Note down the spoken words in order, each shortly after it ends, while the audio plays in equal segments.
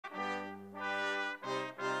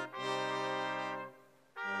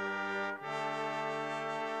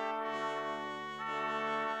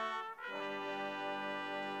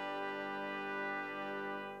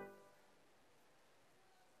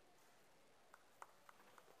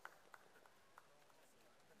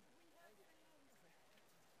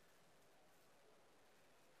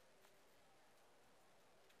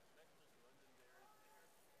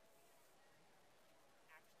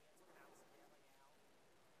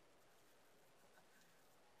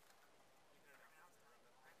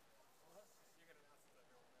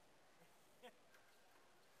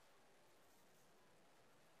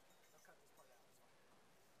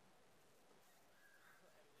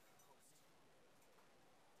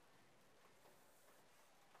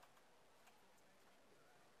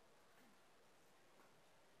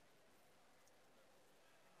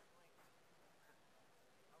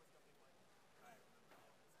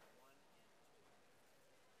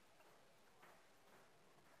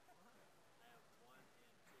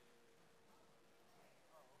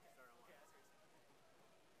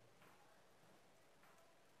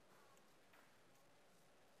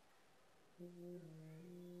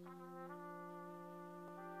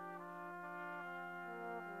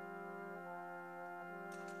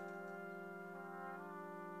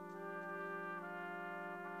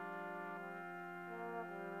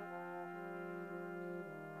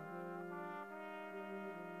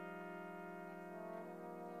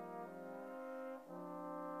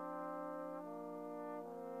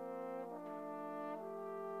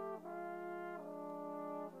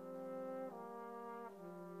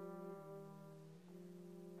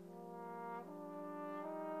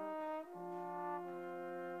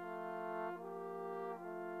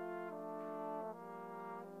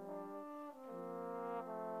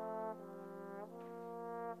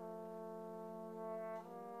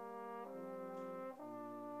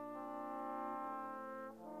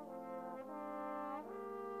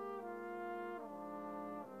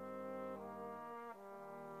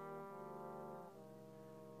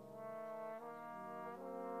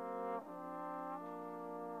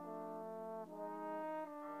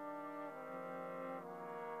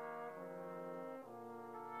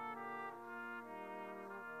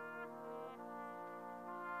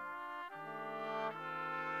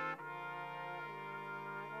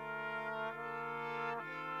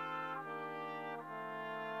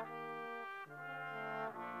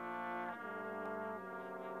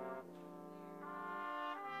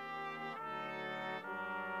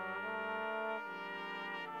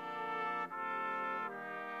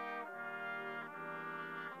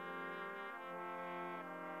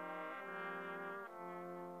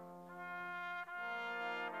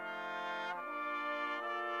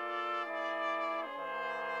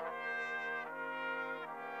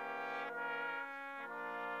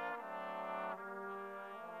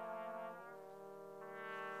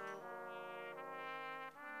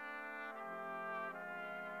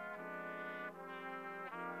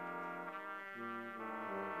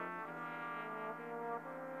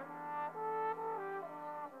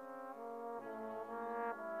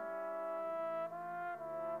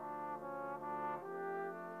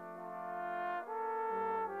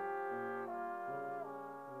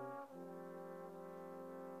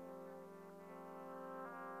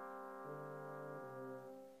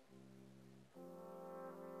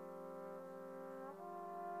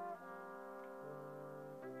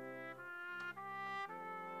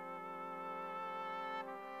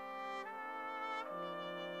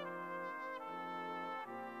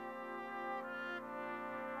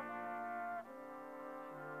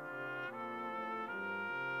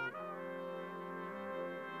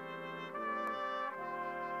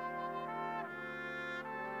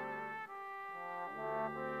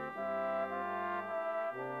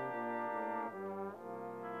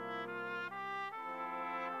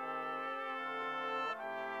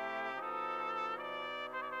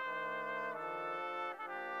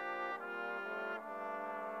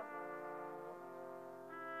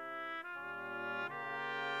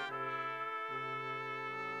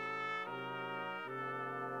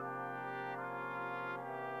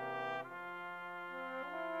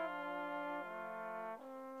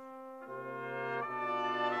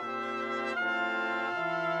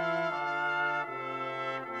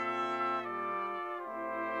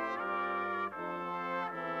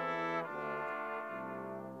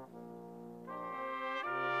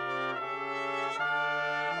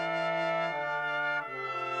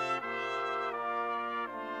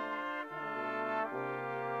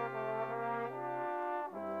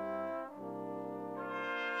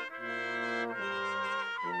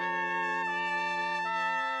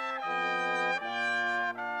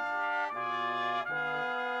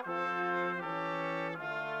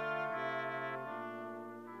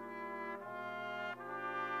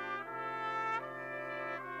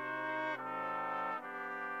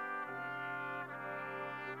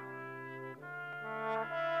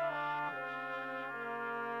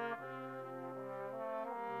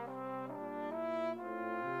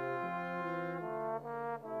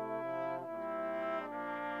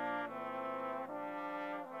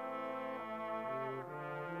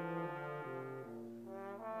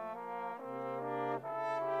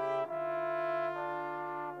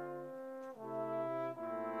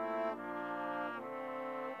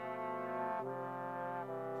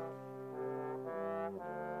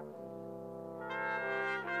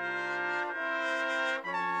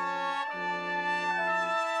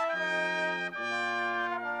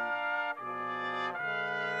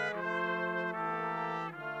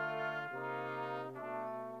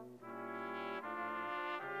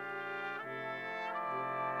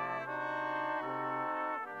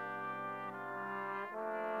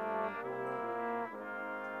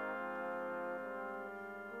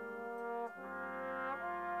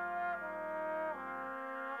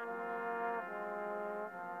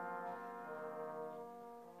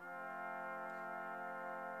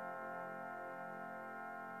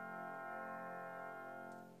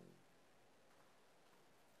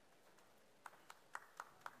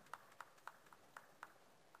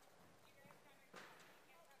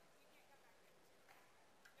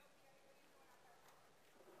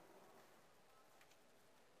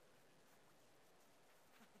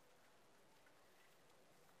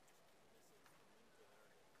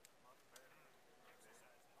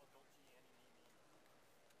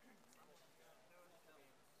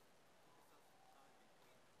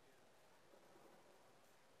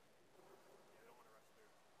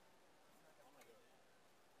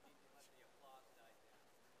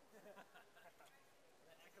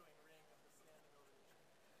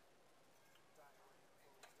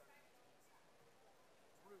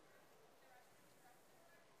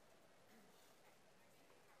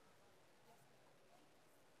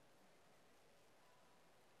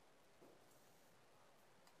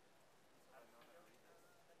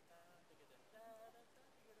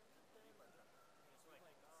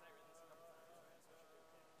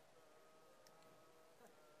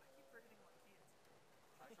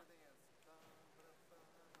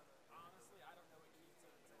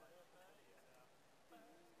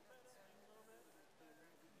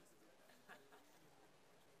Welcome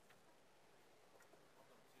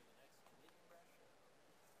to the next Canadian Brass Show.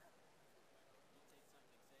 Mutate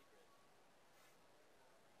something sacred.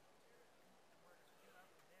 And we're going to get out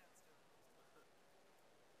and dance to it.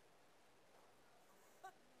 Alright.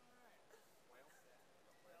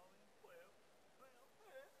 Well.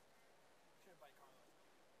 Should invite Carlos.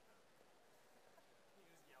 He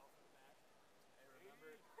just yell from the back. Hey,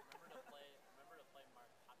 remember to play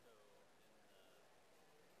Marcato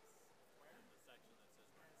in the where? In the section that says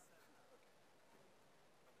Marcato. Okay.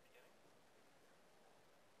 From the beginning?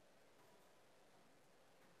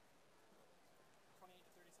 28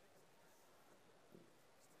 to 36. Just an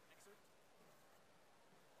excerpt. What?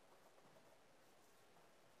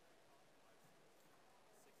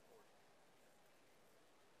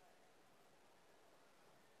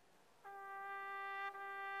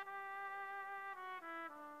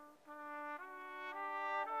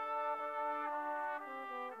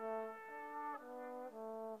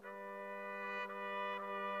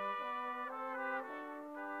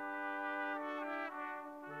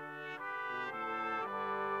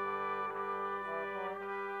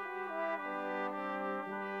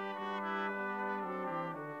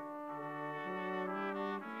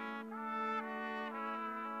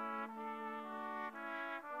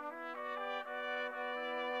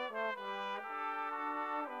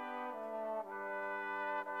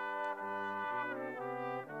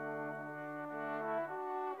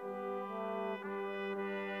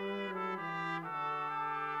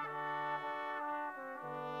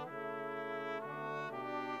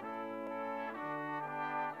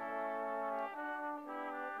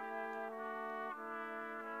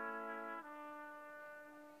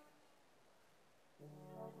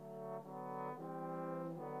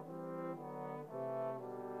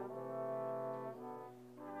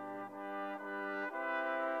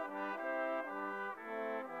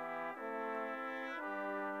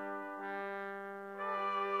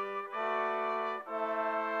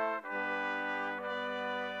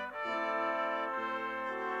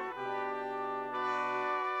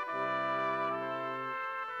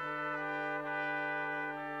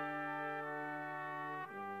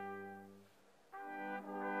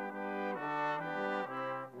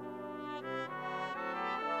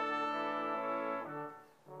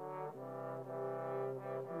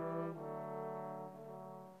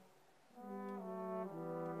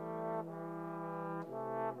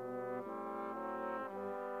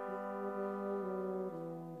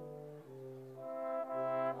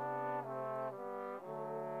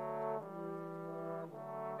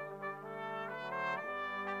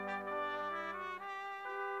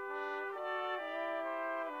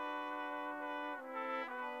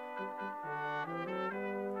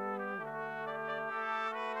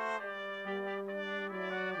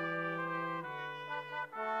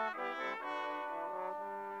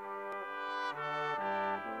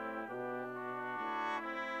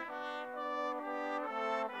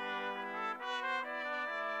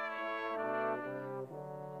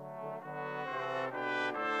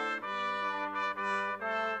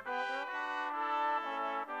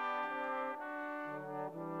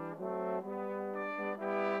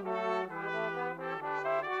 640.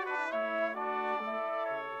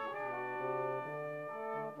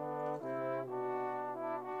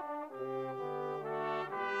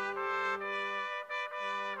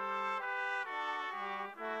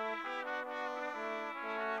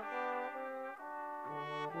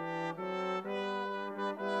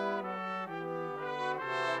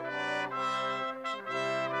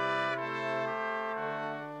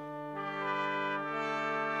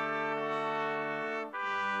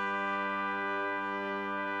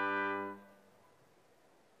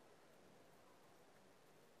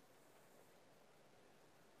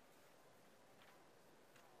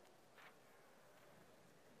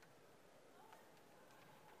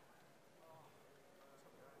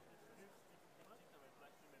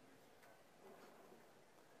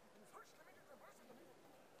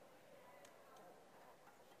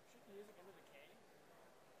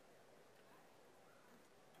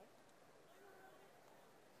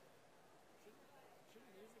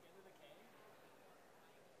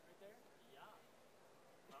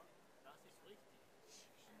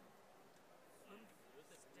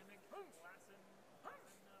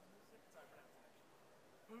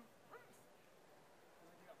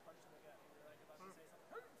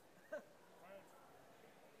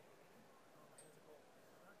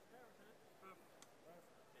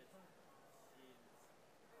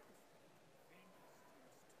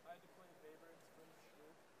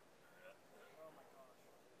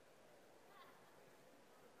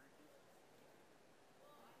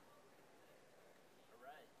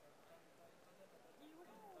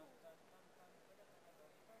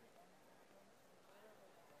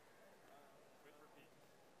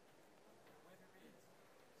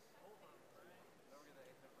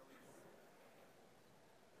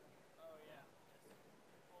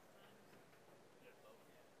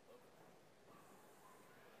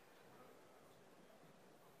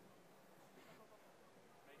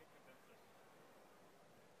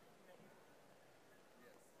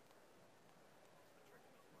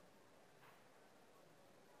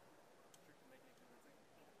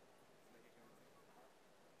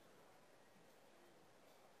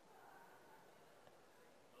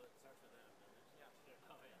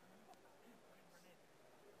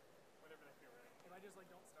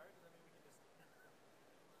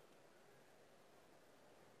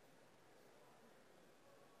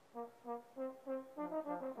 No clapping between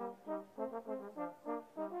movements.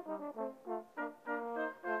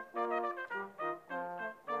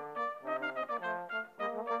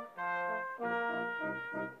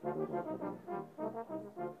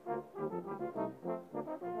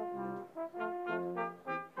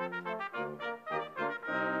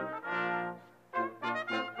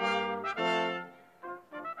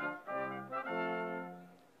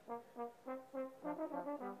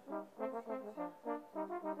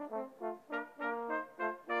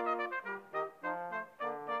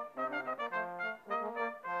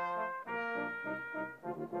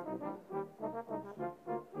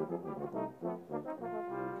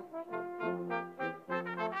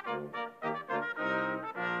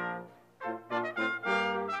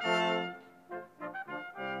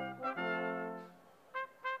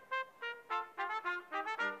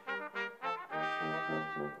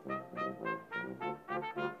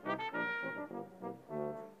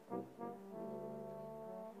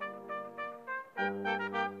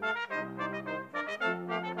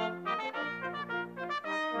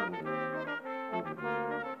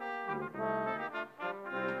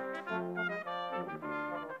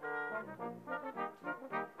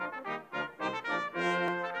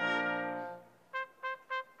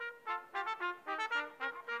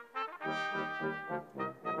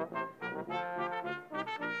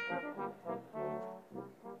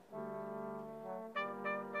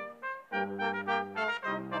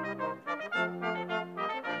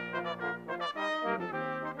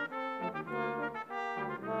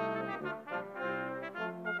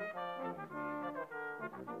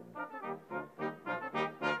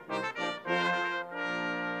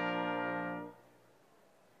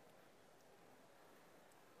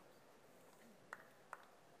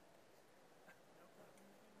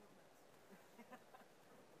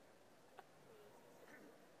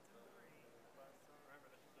 It's in 3. Last song. Remember,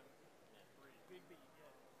 this is in Yeah. 3. Big beat,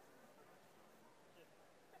 yeah.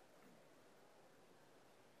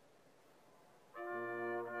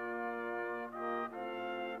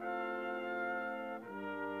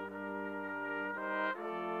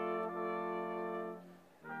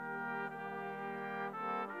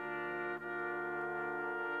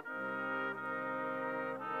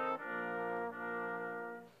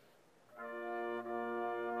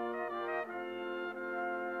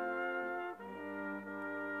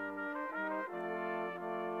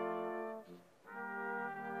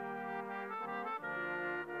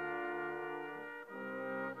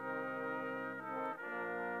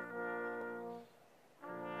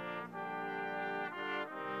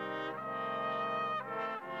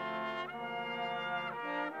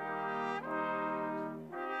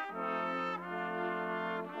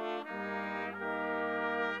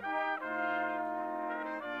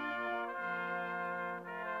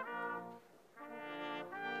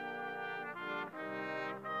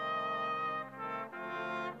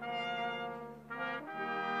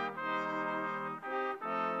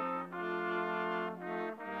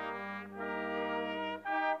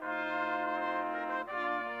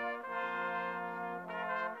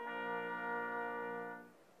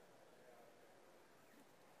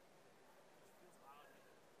 Feels loud.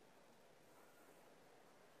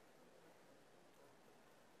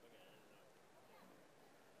 Okay, I don't know.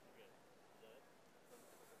 You're good. Is that it?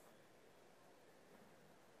 Okay. It is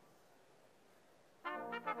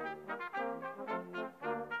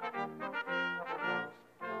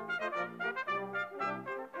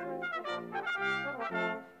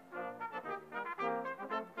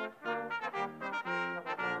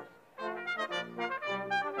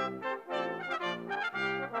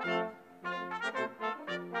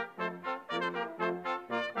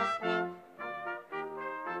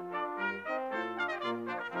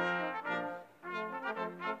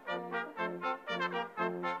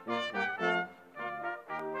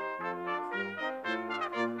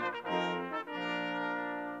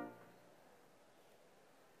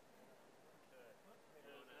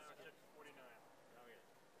Going now to skip? 6:49. Okay.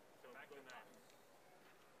 So back go to 9. Bucks.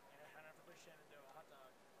 Yeah, I don't have to push Shenandoah. Hot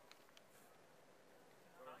dog.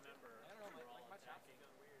 So remember, I don't know, we're like all my chops attacking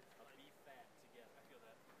feeling weird. A like, beef fat together. I feel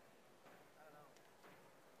that. I don't know.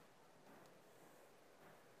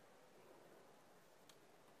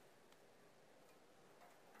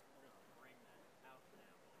 We're gonna bring that out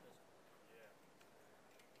now with this one. Yeah.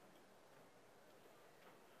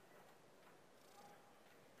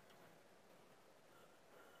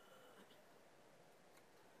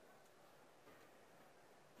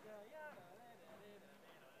 Yeah, yeah, da, da, da, da,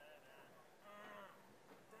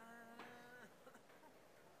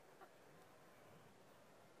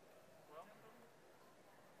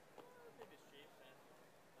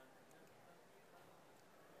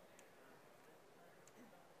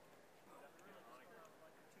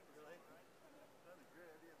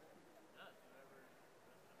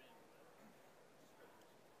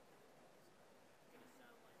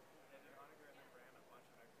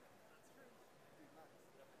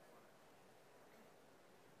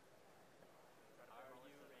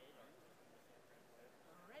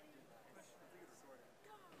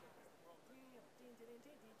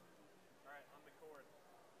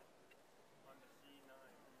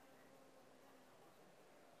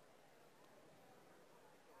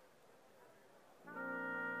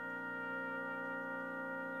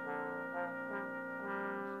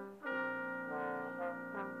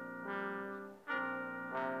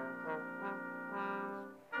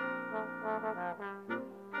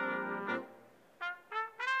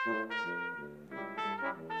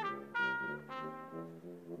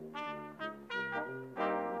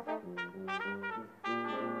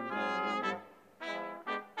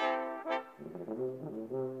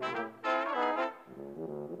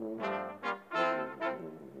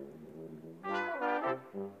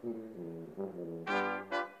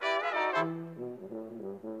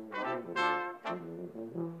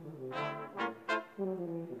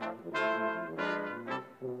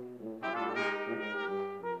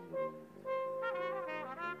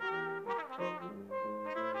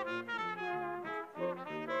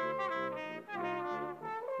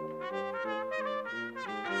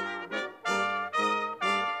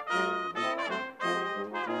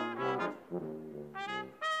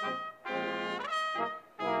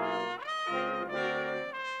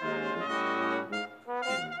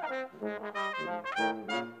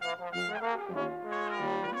 Clap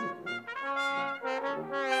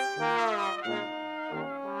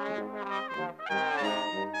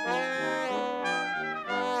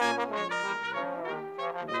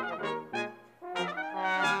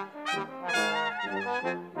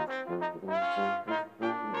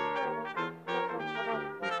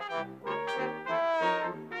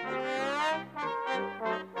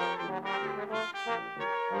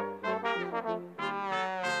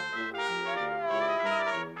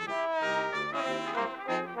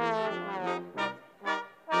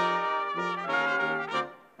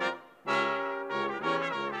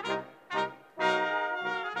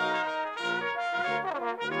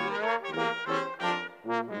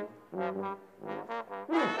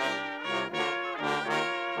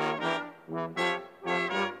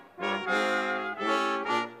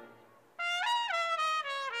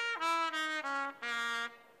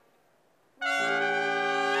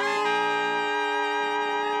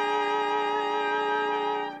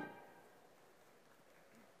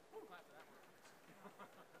for that one.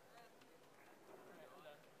 Alright, I'm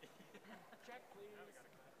done. Check, please. Now we gotta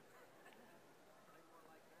clap. Again.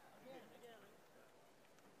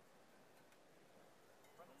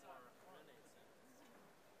 From the top. Renaissance.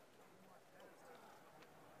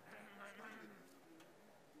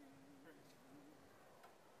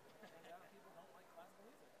 Turns out people don't like classical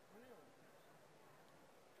music. Who knew?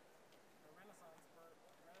 The Renaissance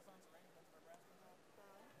arrangements for brass control.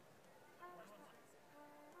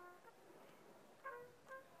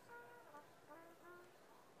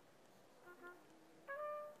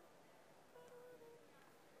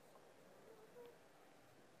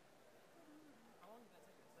 How long did that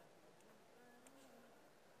take us?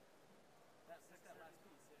 That last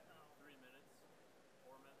piece, yeah. 3 minutes.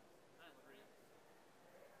 4 minutes. Not 3.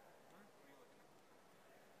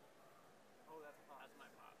 Oh, that's a pop. That's my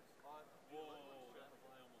pops. Whoa, That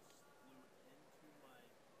fly almost flew into my.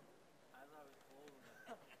 As I was closing it.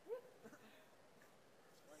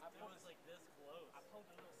 It was like this close. I pulled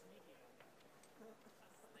a little sneaky on you. A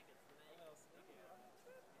snake. A little sneaky on you.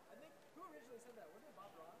 I think, who originally said that? Wasn't it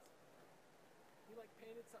Bob Ross? He like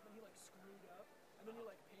painted something he like screwed up, and then he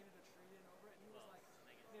like painted a tree in over it, and he was like,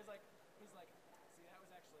 see, that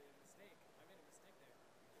was actually a mistake. I made a mistake there.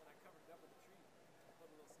 When I covered it up with a tree, I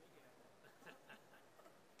pulled a little sneaky on it.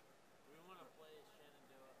 We want to play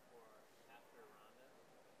Shenandoah for after Rhonda.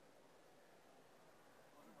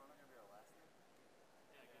 Wasn't Rona gonna be our last thing?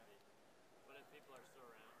 Yeah, it could be. But if people are still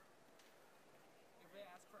around. If they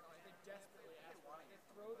ask for an, if they desperately ask for it, they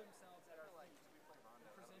throw themselves at our feet Should we play Ronda?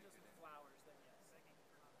 and present us with flowers, then yes.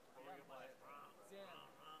 Or we can play Zan,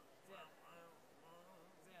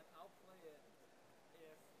 I'll play it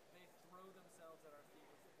if they throw themselves at our feet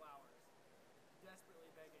with flowers,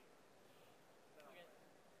 desperately begging. Then I'll Okay. play it.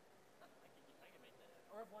 I can make that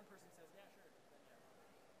happen. Or if one person says, yeah, sure, then yeah.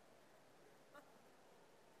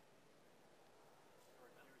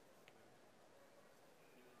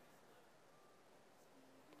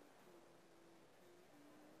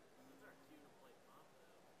 Those are cute to play pop though.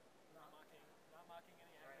 Not mocking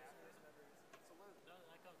any Right active after. service members. Salute. No,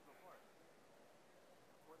 that comes before.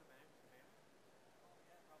 Before the band?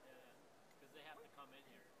 Yeah, probably. Yeah, because they have to come in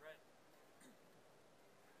here. Right.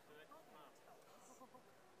 So it's pop.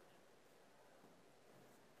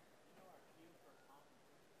 You know our cue for pop.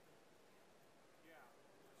 Yeah,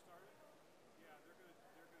 to start it. Yeah, they're gonna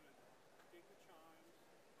dig the chimes,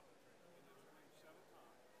 and then play 7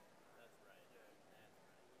 times. That's right. Yeah, that's right.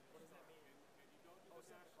 What does that mean? And you don't do Oh, the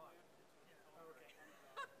 7 dash o'clock. lift until the Oh, tone okay. comes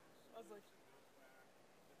up. I was like, And goes back.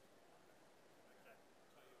 Okay.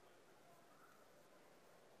 Tell you when.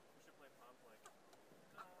 We should play pop like.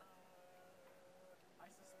 I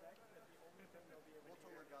suspect that the only thing they'll be able We'll to tell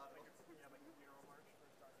hear your God. is Yeah, like the funeral march.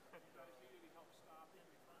 first starts. If you guys need any help stopping,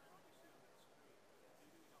 you can probably see on that screen. But if you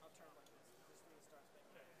need any help I'll turn like this. This thing starts making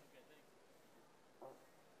Okay, thanks.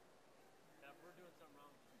 Yeah, if we're doing something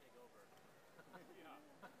wrong, just take over. yeah,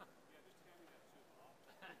 just hand me that too.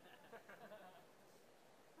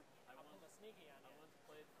 I I'll pull once, the sneaky on I you. once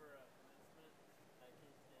played for a commencement at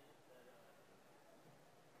K-State that hated it.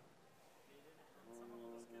 And someone will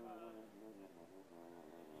just give a kiss or something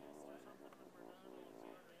when we're done. We'll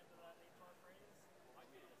see at the end of that HR phrase. I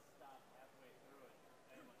had to stop halfway through it.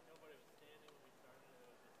 And nobody was standing when we started. It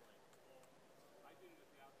was just like, I did it at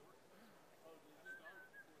the outdoor place. oh, did I you? started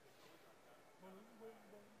before the color got done.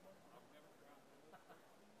 I've never forgotten.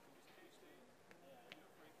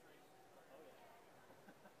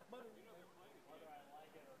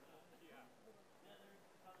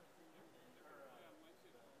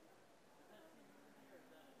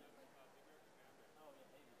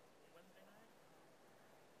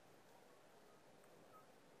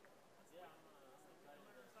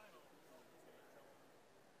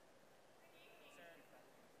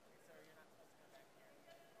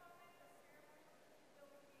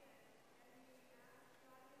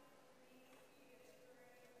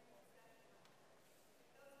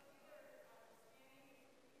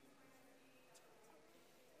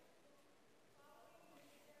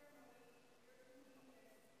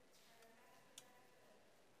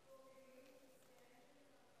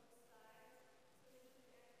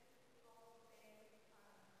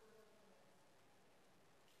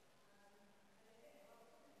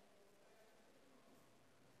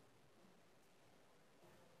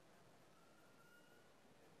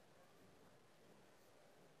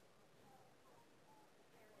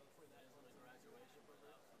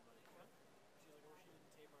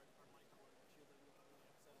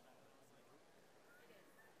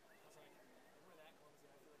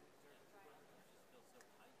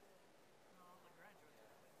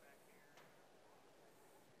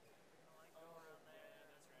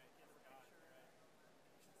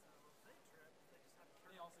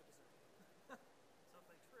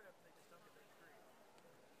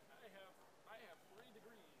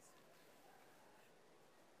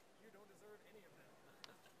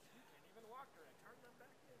 doctor and turn them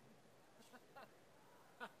back in.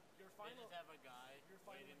 Your They final, just have a guy your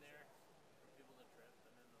final waiting exam. there for people to trip,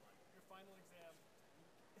 and then they're like, Your final exam.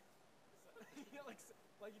 Yeah, like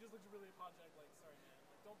he just looks really apologetic. Like, sorry, man.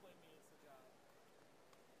 Like, don't blame me. It's the job.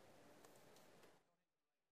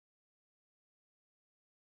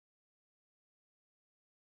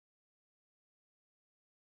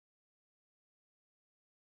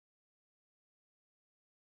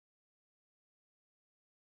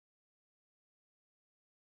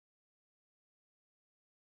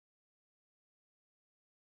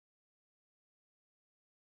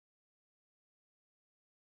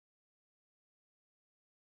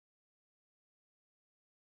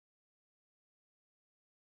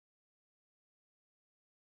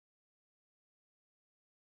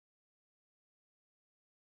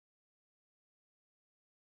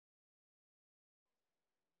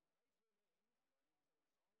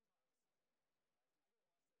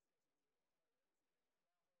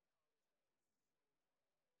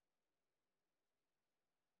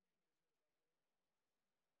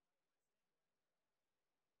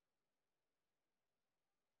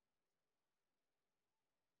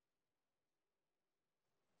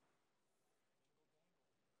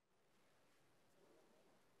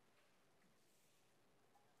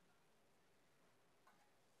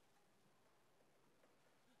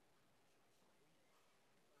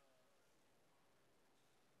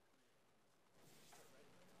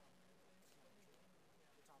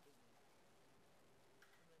 The top is me.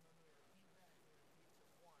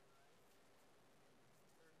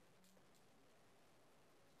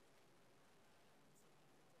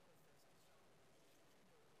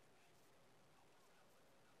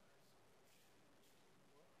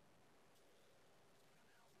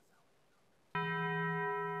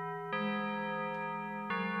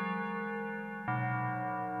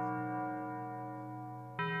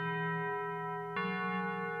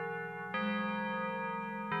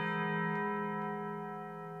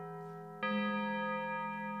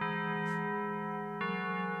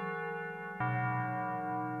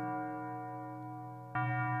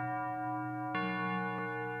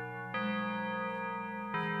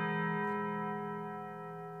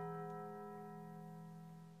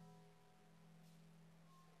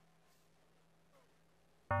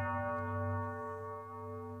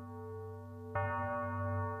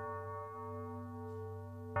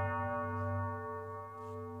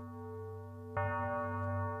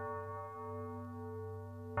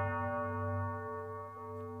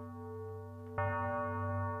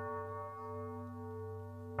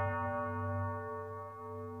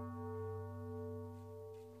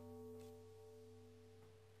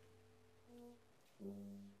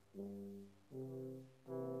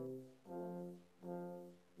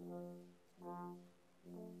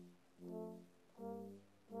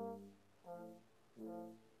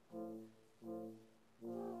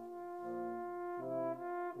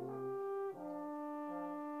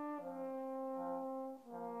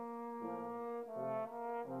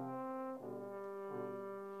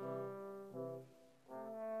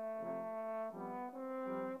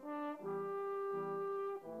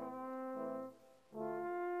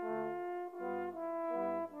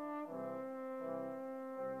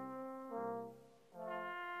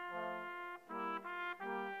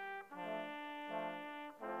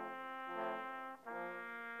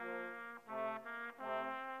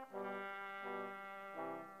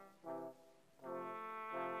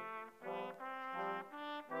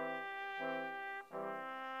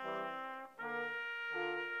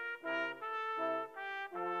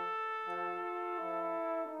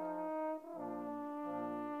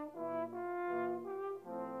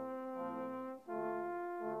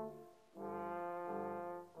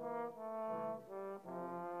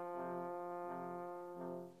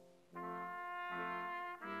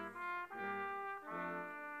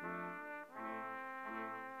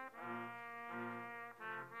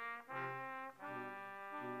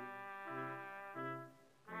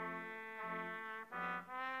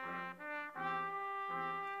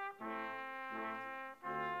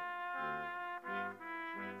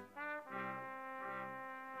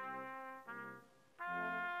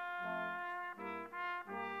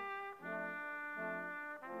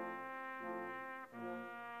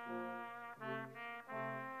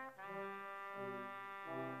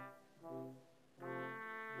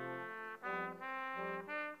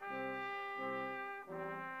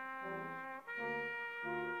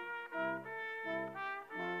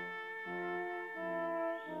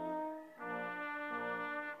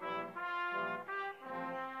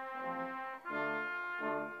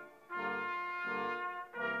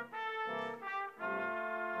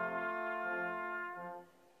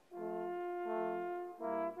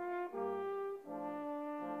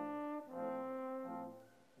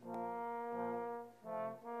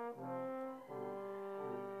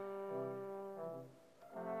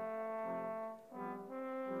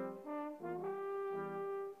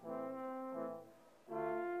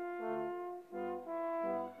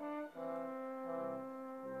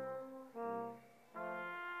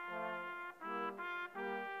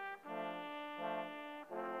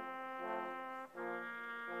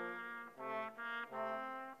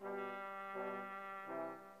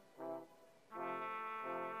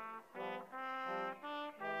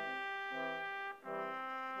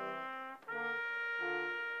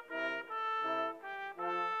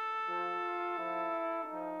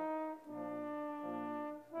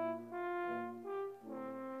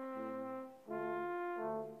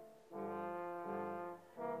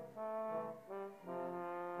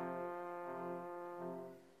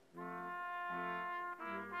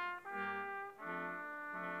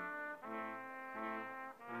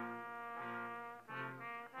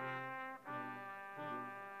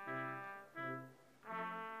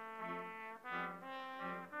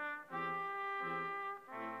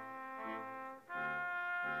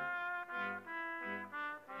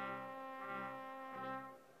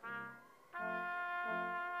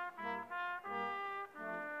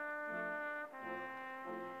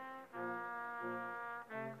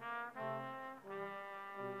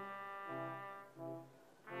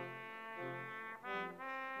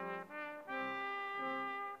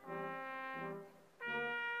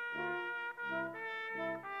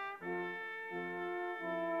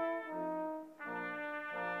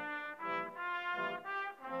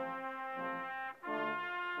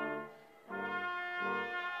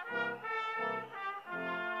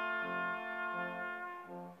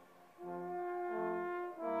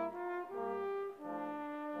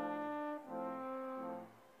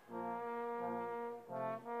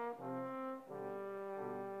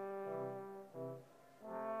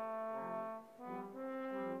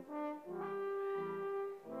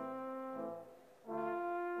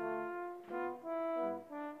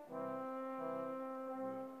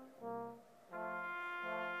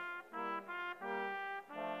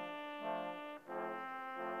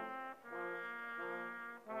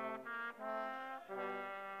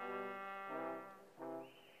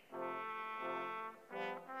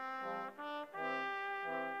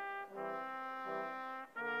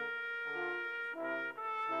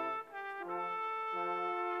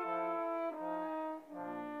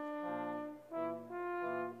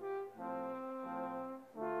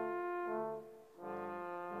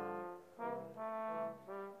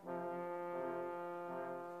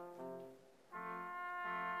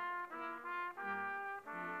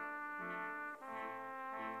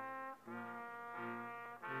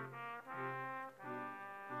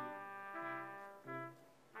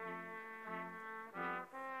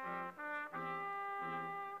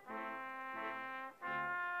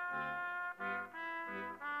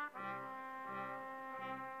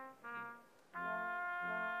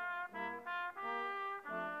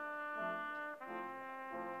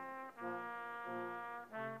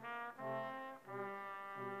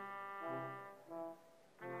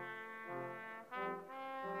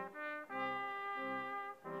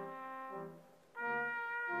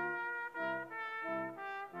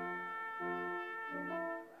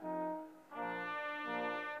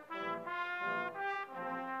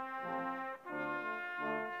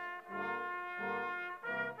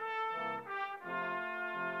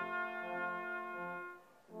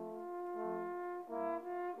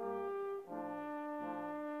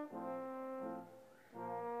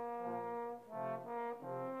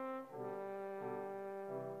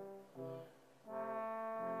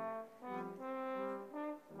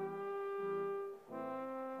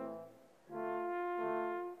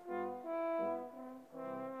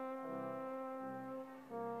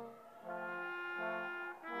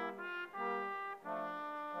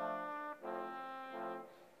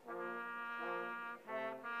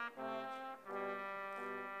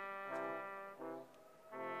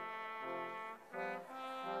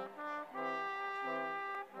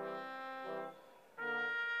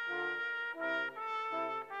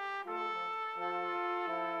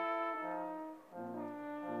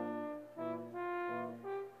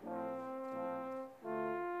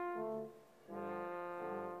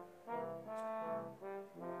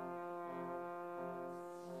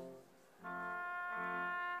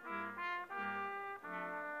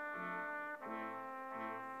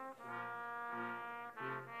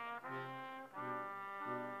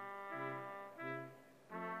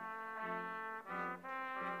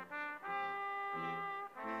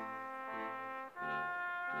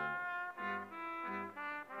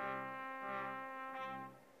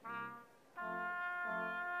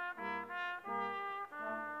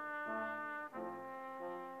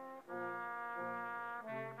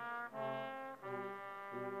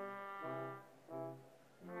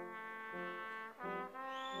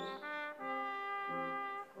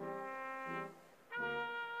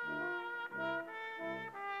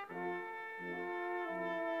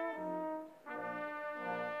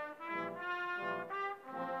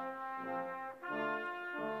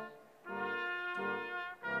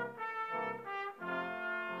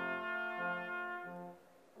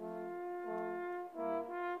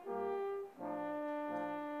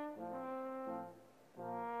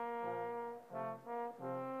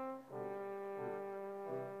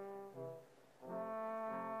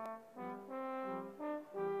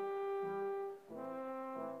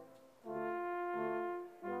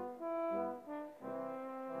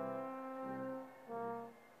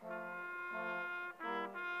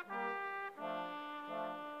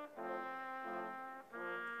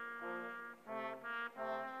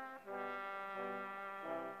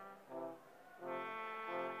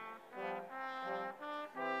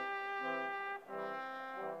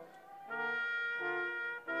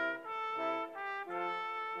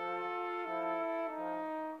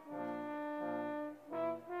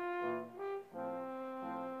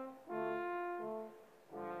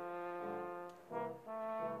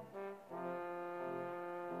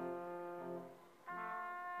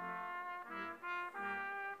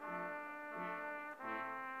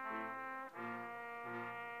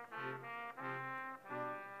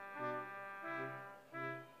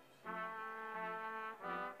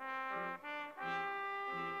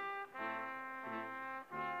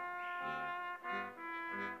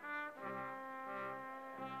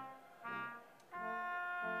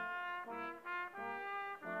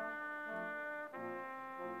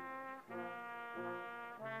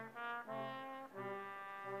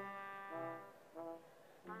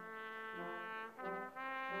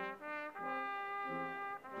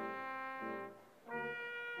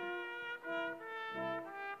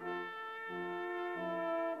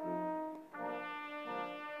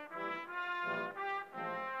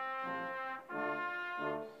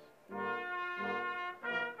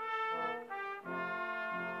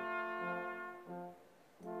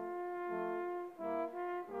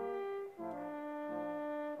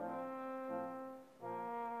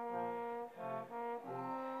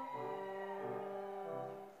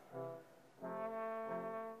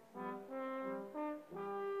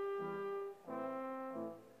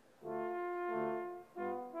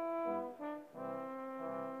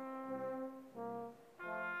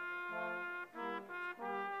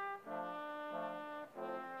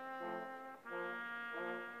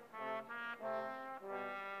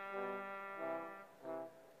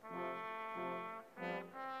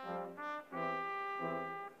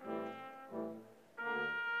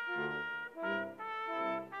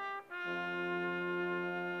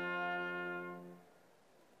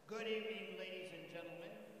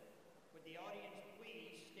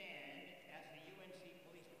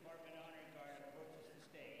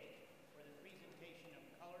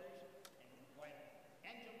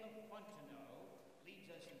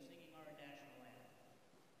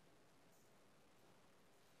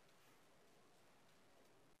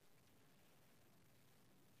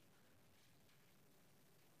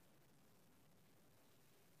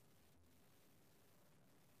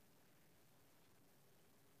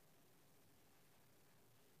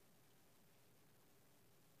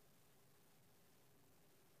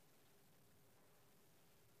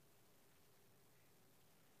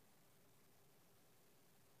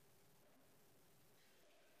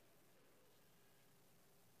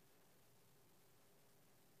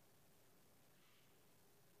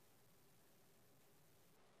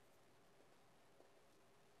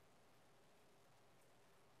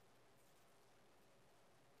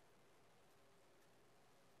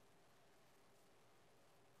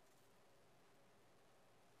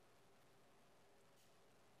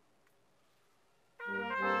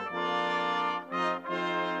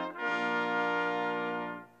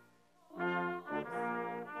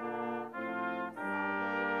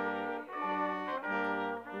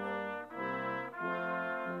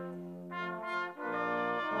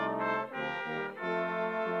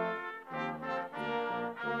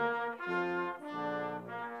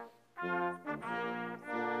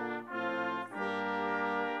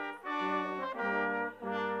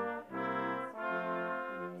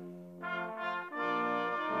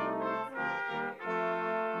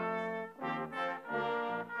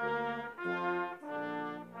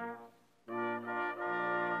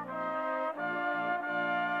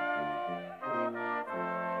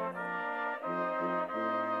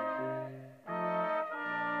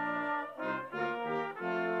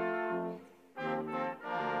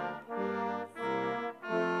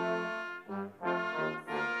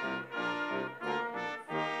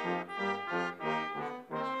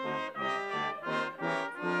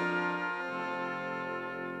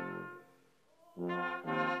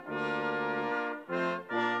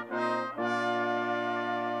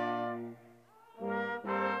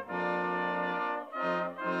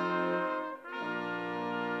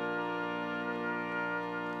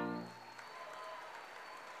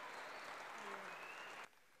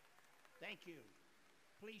 Thank you.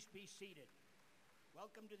 Please be seated.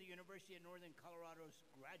 Welcome to the University of Northern Colorado's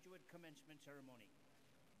Graduate Commencement Ceremony.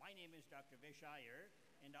 My name is Dr. Vish Iyer,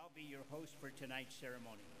 and I'll be your host for tonight's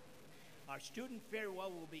ceremony. Our student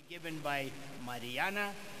farewell will be given by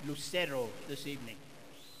Mariana Lucero this evening.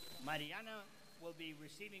 Mariana will be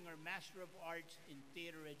receiving her Master of Arts in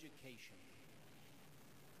Theater Education.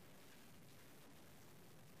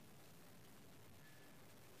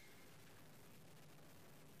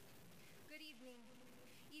 Good evening,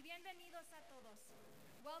 y bienvenidos a todos.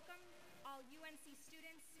 Welcome all UNC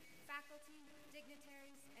students, faculty,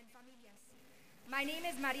 dignitaries, and familias. My name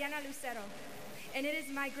is Mariana Lucero, and it is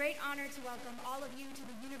my great honor to welcome all of you to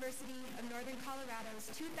the University of Northern Colorado's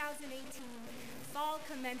 2018 Fall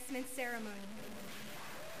Commencement Ceremony.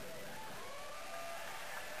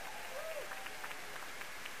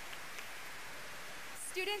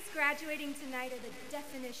 Students graduating tonight are the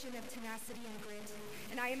definition of tenacity and grit,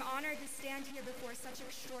 and I am honored to stand here before such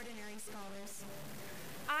extraordinary scholars.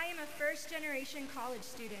 I am a first-generation college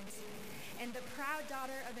student and the proud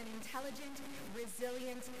daughter of an intelligent,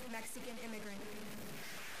 resilient Mexican immigrant.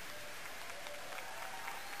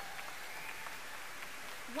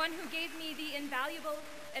 One who gave me the invaluable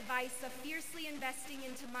advice of fiercely investing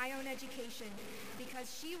into my own education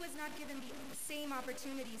because she was not given the same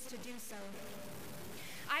opportunities to do so.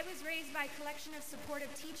 I was raised by a collection of supportive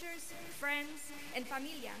teachers, friends, and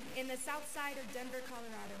familia in the south side of Denver,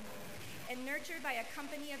 Colorado, and nurtured by a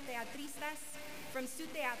company of teatristas from Su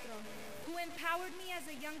Teatro, who empowered me as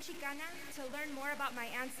a young Chicana to learn more about my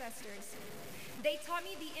ancestors. They taught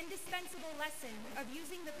me the indispensable lesson of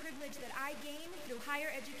using the privilege that I gained through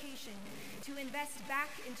higher education to invest back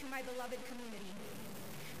into my beloved community,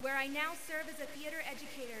 where I now serve as a theater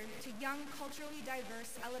educator to young, culturally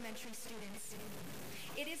diverse elementary students.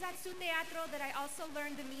 It is at Su Teatro that I also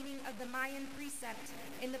learned the meaning of the Mayan precept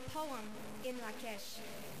in the poem In Lakesh,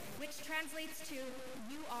 which translates to,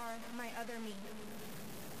 "You are my other me."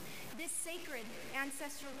 This sacred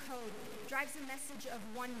ancestral code drives a message of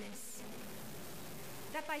oneness,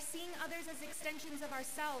 that by seeing others as extensions of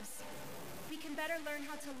ourselves, we can better learn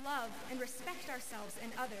how to love and respect ourselves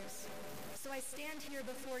and others. So I stand here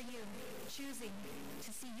before you, choosing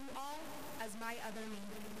to see you all as my other me.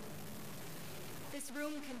 This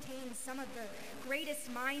room contains some of the greatest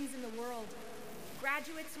minds in the world,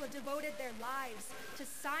 graduates who have devoted their lives to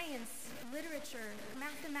science, literature,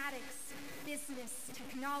 mathematics, business,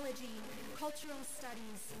 technology, cultural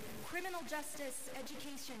studies, criminal justice,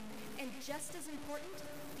 education, and just as important,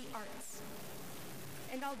 the arts.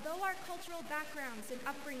 And although our cultural backgrounds and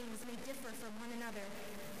upbringings may differ from one another,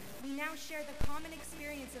 we now share the common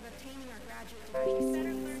experience of obtaining our graduate degrees.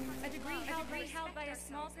 A degree held by a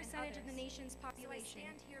small percentage of the nation's population,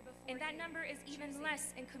 and that number is even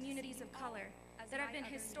less in communities of color that have been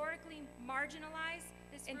historically marginalized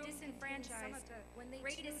and disenfranchised.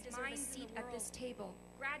 Greatest minds deserve a seat at this table.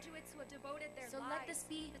 Graduates who have devoted their lives. So let this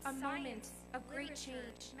be a moment of great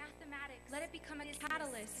change. Let it become a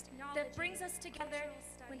catalyst that brings us together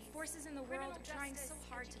when forces in the world are trying so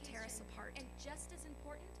hard to tear us apart. And just as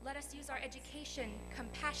important, let us use our education,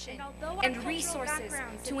 compassion, and resources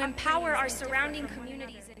to empower our surrounding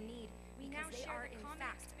communities in need, because they are in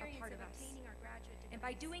fact a part of us. And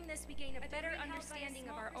by doing this, we gain a better understanding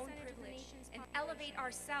of our own privilege and elevate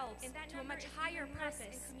ourselves to a much higher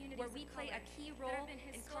purpose, where we play a key role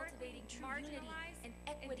in cultivating true unity and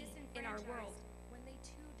equity in our world.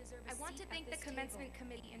 I want to thank the Commencement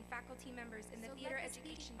Committee and faculty members in the Theater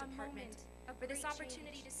Education Department for this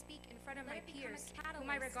opportunity to speak in front of my peers, whom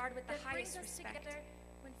I regard with the highest respect.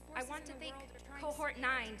 I want to thank Cohort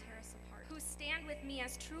 9, who stand with me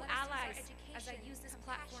as true allies as I use this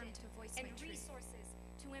platform to voice my truth.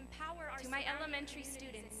 To empower our elementary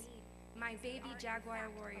students, my baby Jaguar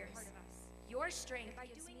warriors. Your strength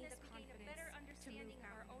gives me the confidence to move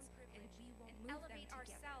mountains, and we will move them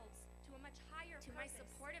together. To my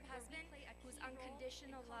supportive husband, whose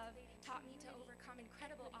unconditional love taught me to overcome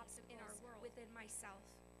incredible obstacles within myself.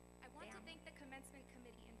 I want to thank the Commencement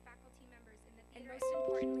Committee and faculty members in the theater, and most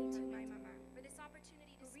importantly to my mama, for this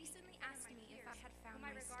opportunity to recently asked me if I had found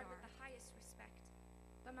my star. With the highest respect.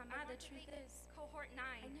 But mama, the truth is, Cohort 9,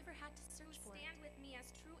 I never had to search for it. Stand with me as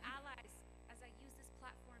true allies as I use this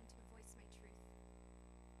platform to voice my truth.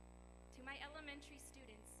 To my elementary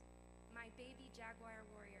students, my baby Jaguar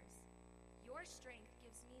warriors, your strength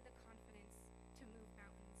gives me the confidence to move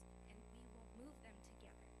mountains, and we will move them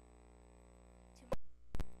together. To my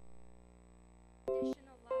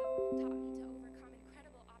unconditional love taught me to overcome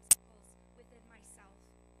incredible obstacles within myself.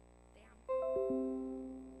 Damn.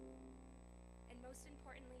 And most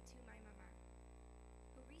importantly, to my mama,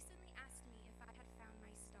 who recently asked me if I had found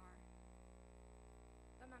my star.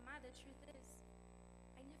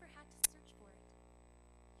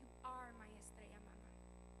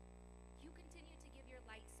 You continue to give your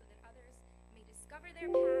light so that others may discover their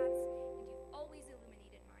paths, and you've always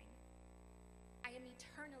illuminated mine. I am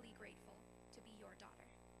eternally grateful to be your daughter.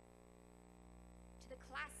 To the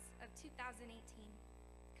class of 2018,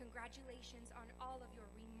 congratulations on all of your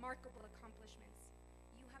remarkable accomplishments.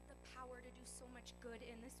 You have the power to do so much good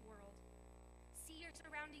in this world. See your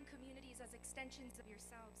surrounding communities as extensions of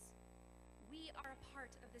yourselves. We are a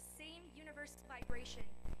part of the same universal vibration,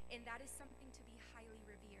 and that is something to be highly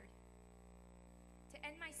revered. To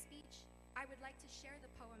end my speech, I would like to share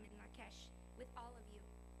the poem in Lakesh with all of you.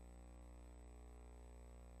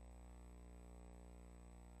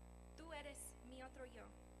 Tú eres mi otro yo.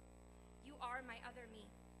 You are my other me.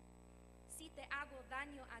 Si te hago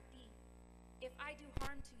daño a ti, if I do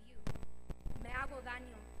harm to you, me hago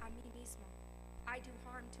daño a mí mismo. I do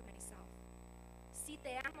harm to myself. Si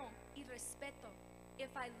te amo y respeto, if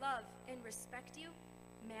I love and respect you,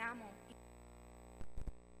 me amo.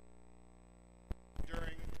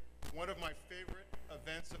 During one of my favorite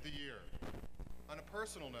events of the year. On a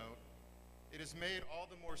personal note, it is made all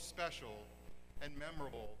the more special and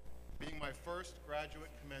memorable being my first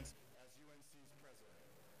graduate commencement as UNC's president.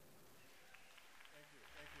 Thank you,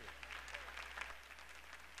 thank you.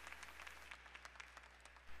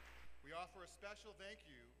 We offer a special thank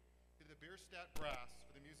you to the Bierstadt Brass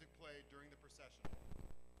for the music played during the procession.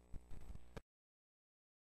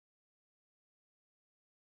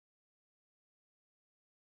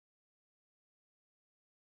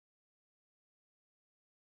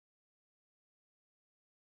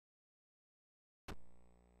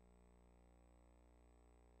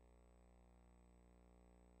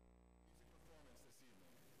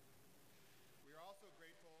 We are also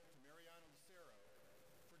grateful to Mariano Lucero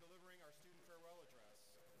for delivering our student farewell address,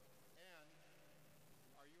 and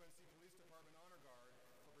our UNC Police Department Honor Guard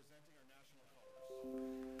for presenting our national colors.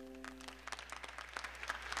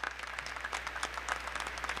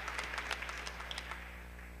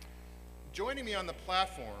 Joining me on the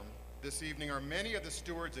platform this evening are many of the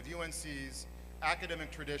stewards of UNC's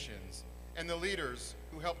academic traditions and the leaders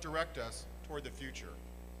who help direct us toward the future.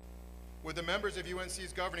 Would the members of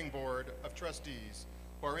UNC's Governing Board of Trustees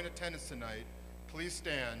who are in attendance tonight please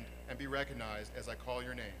stand and be recognized as I call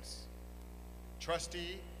your names.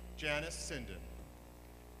 Trustee Janice Sinden.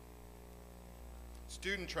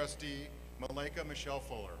 Student Trustee Malika Michelle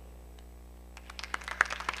Fuller.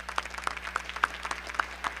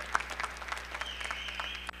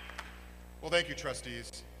 Well, thank you,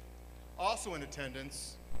 trustees. Also in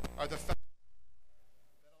attendance are the faculty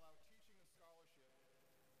that allow teaching and scholarship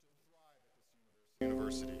to thrive at this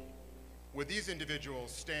university. Would these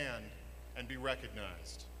individuals stand and be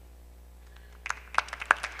recognized?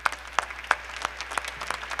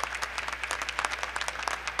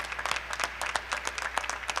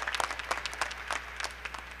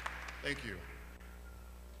 Thank you.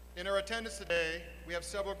 In our attendance today, we have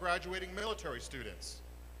several graduating military students.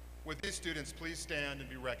 Would these students please stand and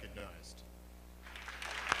be recognized?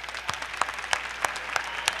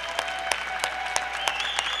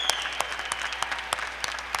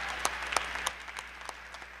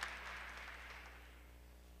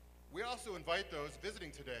 We also invite those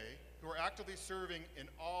visiting today who are actively serving in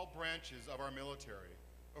all branches of our military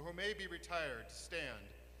or who may be retired to stand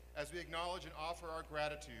as we acknowledge and offer our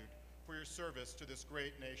gratitude for your service to this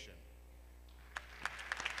great nation.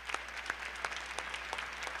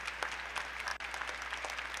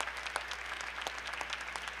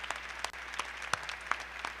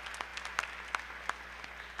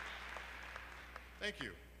 Thank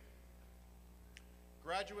you.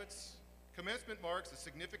 Graduates, commencement marks a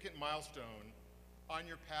significant milestone on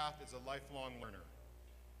your path as a lifelong learner.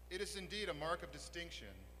 It is indeed a mark of distinction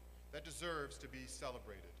that deserves to be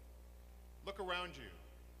celebrated. Look around you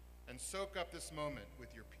and soak up this moment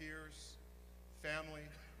with your peers, family,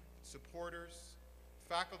 supporters,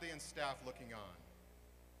 faculty, and staff looking on.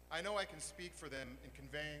 I know I can speak for them in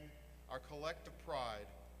conveying our collective pride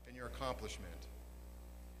in your accomplishment.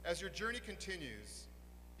 As your journey continues,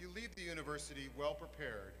 you leave the university well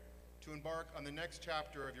prepared to embark on the next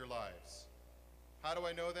chapter of your lives. How do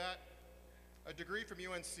I know that? A degree from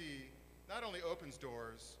UNC not only opens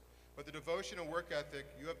doors, but the devotion and work ethic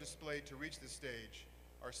you have displayed to reach this stage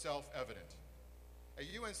are self-evident. A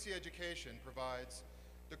UNC education provides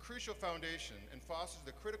the crucial foundation and fosters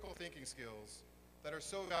the critical thinking skills that are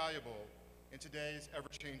so valuable in today's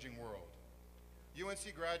ever-changing world.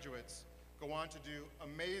 UNC graduates go on to do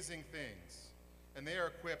amazing things, and they are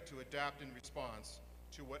equipped to adapt in response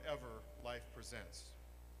to whatever life presents.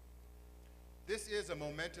 This is a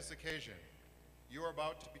momentous occasion. You are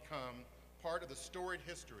about to become part of the storied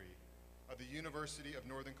history of the University of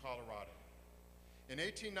Northern Colorado. In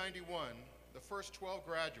 1891, the first 12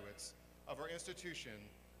 graduates of our institution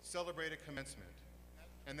celebrated commencement,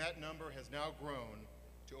 and that number has now grown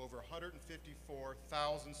to over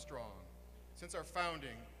 154,000 strong since our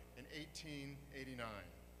founding in 1889.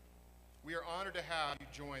 We are honored to have you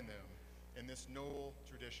join them in this noble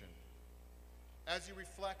tradition. As you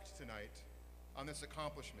reflect tonight on this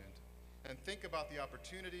accomplishment and think about the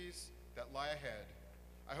opportunities that lie ahead,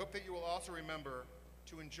 I hope that you will also remember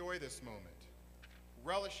to enjoy this moment.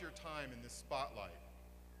 Relish your time in this spotlight.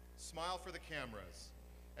 Smile for the cameras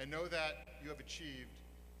and know that you have achieved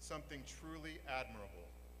something truly admirable.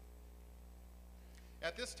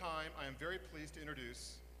 At this time, I am very pleased to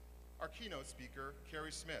introduce our keynote speaker,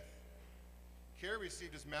 Kerry Smith. Kerry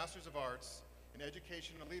received his Master's of Arts in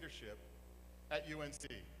Education and Leadership at UNC.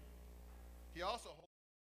 He also holds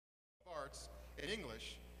a Master's of Arts in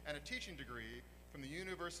English and a teaching degree from the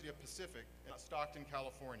University of Pacific in Stockton,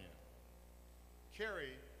 California.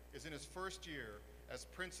 Kerry is in his first year as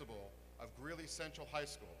principal of Greeley Central High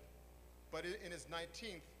School, but in his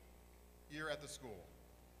 19th year at the school.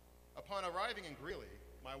 Upon arriving in Greeley,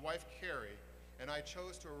 my wife Carrie and I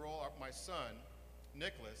chose to enroll my son,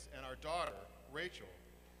 Nicholas, and our daughter, Rachel,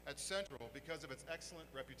 at Central because of its excellent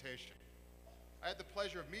reputation. I had the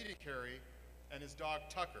pleasure of meeting Kerry and his dog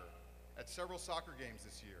Tucker at several soccer games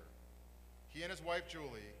this year. He and his wife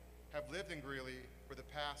Julie have lived in Greeley for the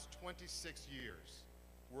past 26 years,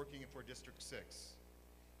 working for District 6.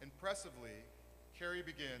 Impressively, Kerry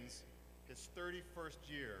begins his 31st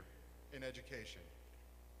year in education.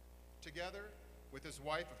 Together with his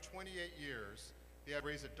wife of 28 years, they have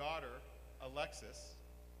raised a daughter, Alexis,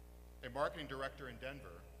 a marketing director in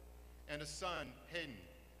Denver, and a son, Hayden,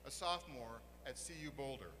 a sophomore at CU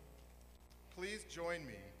Boulder. Please join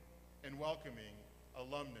me in welcoming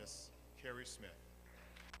alumnus Kerry Smith.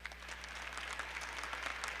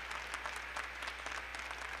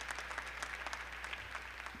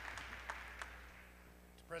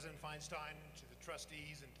 To President Feinstein, to the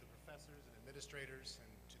trustees, and to the professors and administrators, and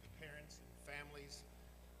to the parents and families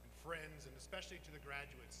and friends, and especially to the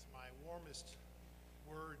graduates, my warmest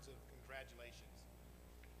words of congratulations.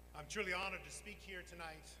 I'm truly honored to speak here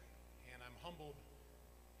tonight, and I'm humbled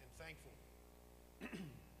and thankful.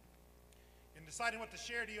 In deciding what to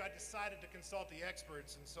share to you, I decided to consult the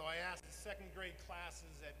experts, and so I asked the second grade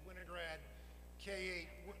classes at Winograd K-8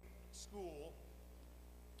 school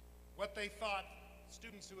what they thought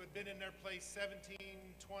students who had been in their place 17,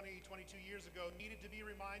 20, 22 years ago needed to be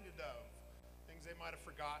reminded of, things they might have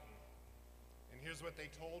forgotten. And here's what they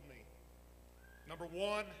told me. Number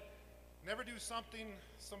one, never do something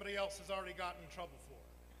somebody else has already gotten in trouble for.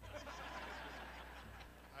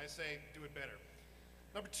 I say, do it better.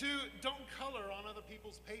 Number two, don't color on other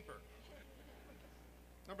people's paper.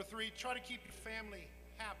 Number three, try to keep your family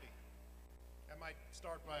happy. That might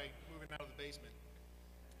start by moving out of the basement.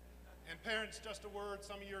 And parents, just a word,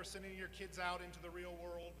 some of you are sending your kids out into the real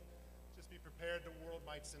world. Just be prepared, the world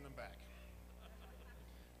might send them back.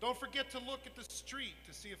 Don't forget to look at the street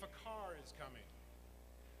to see if a car is coming.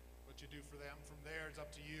 What you do for them from there is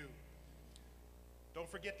up to you. Don't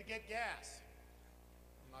forget to get gas.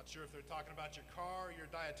 I'm not sure if they're talking about your car or your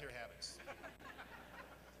dietary habits.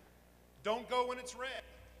 Don't go when it's red.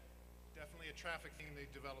 Definitely a traffic thing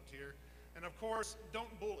they've developed here. And of course,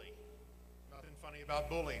 don't bully. Nothing funny about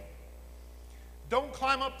bullying. Don't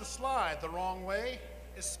climb up the slide the wrong way,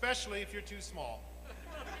 especially if you're too small.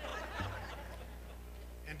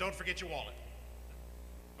 And don't forget your wallet.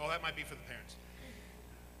 Oh, that might be for the parents.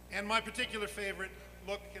 And my particular favorite,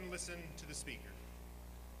 look and listen to the speaker.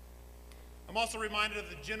 I'm also reminded of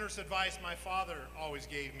the generous advice my father always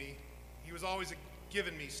gave me. He was always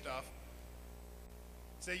giving me stuff.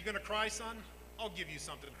 Say, you gonna cry, son? I'll give you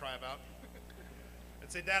something to cry about.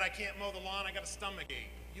 I'd say, Dad, I can't mow the lawn, I got a stomach ache.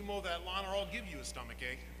 You mow that lawn or I'll give you a stomach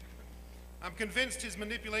ache. I'm convinced his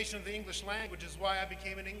manipulation of the English language is why I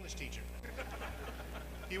became an English teacher.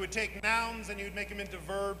 He would take nouns and he would make them into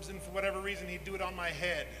verbs, and for whatever reason, he'd do it on my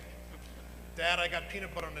head. Dad, I got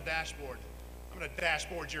peanut butter on the dashboard. I'm gonna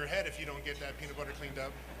dashboard your head if you don't get that peanut butter cleaned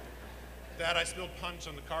up. Dad, I spilled punch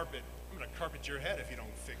on the carpet. I'm gonna carpet your head if you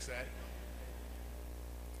don't fix that.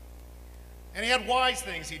 And he had wise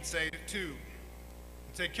things he'd say too.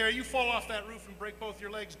 He'd say, Kerry, you fall off that roof and break both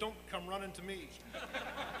your legs, don't come running to me.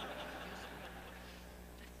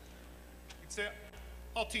 He'd say,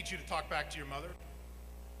 I'll teach you to talk back to your mother.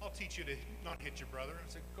 I'll teach you to not hit your brother.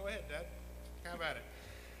 I'd say, go ahead, Dad, have at it.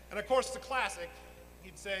 And of course, the classic,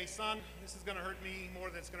 he'd say, son, this is gonna hurt me more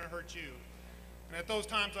than it's gonna hurt you. And at those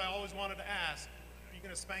times, I always wanted to ask, are you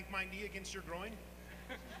gonna spank my knee against your groin?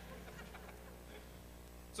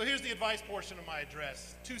 So here's the advice portion of my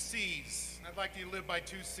address. 2 C's. I'd like you to live by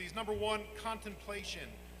 2 C's. Number 1, contemplation.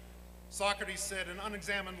 Socrates said, an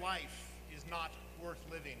unexamined life is not worth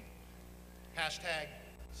living. Hashtag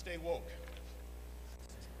stay woke.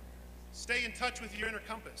 Stay in touch with your inner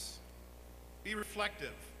compass. Be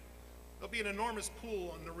reflective. There'll be an enormous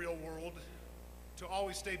pool in the real world to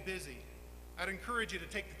always stay busy. I'd encourage you to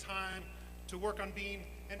take the time to work on being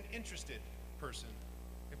an interested person,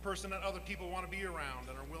 a person that other people want to be around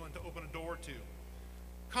and are willing to open a door to.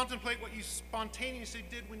 Contemplate what you spontaneously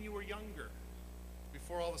did when you were younger,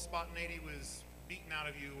 before all the spontaneity was beaten out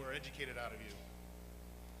of you or educated out of you.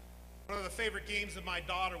 One of the favorite games of my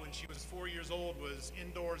daughter when she was 4 years old was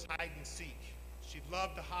indoors hide and seek. She'd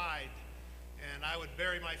love to hide, and I would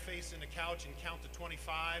bury my face in the couch and count to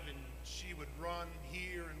 25, and she would run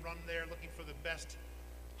here and run there looking for the best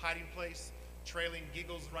hiding place, trailing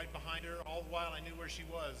giggles right behind her. All the while I knew where she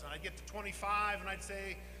was. And I'd get to 25 and I'd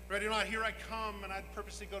say, ready or not, here I come, and I'd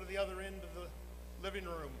purposely go to the other end of the living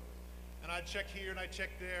room. And I'd check here and I'd check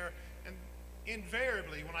there. And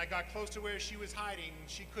invariably, when I got close to where she was hiding,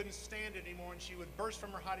 she couldn't stand it anymore, and she would burst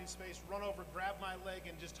from her hiding space, run over, grab my leg,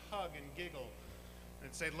 and just hug and giggle.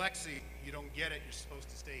 And say, Lexi, you don't get it, you're supposed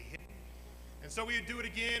to stay hidden. And so we would do it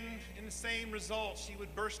again in the same result. She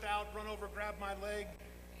would burst out, run over, grab my leg,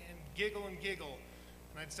 and giggle and giggle.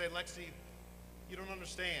 And I'd say, Lexi, you don't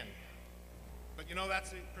understand. But you know,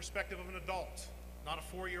 that's the perspective of an adult, not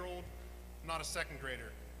a 4-year-old, not a 2nd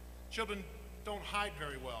grader. Children don't hide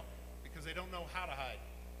very well because they don't know how to hide.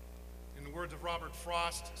 In the words of Robert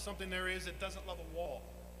Frost, something there is that doesn't love a wall,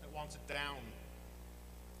 that wants it down.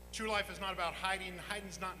 True life is not about hiding.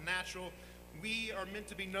 Hiding's not natural. We are meant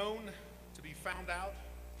to be known, to be found out.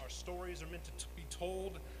 Our stories are meant to be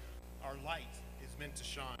told. Our light is meant to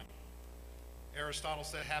shine. Aristotle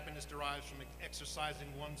said happiness derives from exercising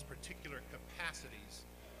one's particular capacities,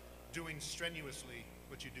 doing strenuously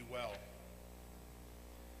what you do well.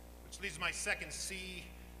 Which leads to my 2nd C,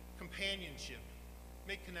 companionship.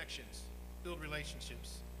 Make connections, build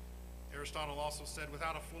relationships. Aristotle also said,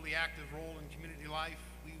 without a fully active role in community life,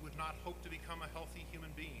 we would not hope to become a healthy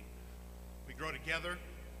human being. We grow together.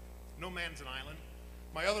 No man's an island.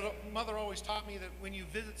 My mother always taught me that when you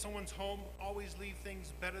visit someone's home, always leave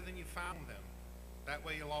things better than you found them. That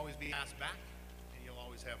way you'll always be asked back, and you'll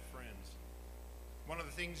always have friends. One of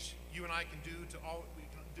the things you and I can do to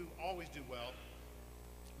always do well,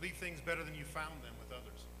 leave things better than you found them with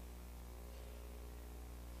others.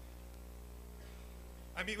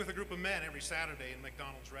 I meet with a group of men every Saturday in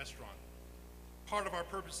McDonald's restaurant. Part of our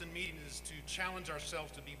purpose in meeting is to challenge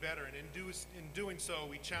ourselves to be better, and in doing so,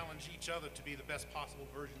 we challenge each other to be the best possible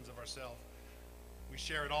versions of ourselves. We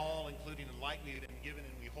share it all, including the light we've been given,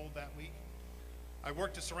 and we hold that week. I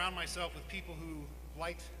work to surround myself with people who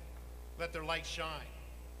let their light shine,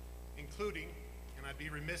 including, and I'd be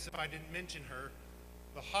remiss if I didn't mention her,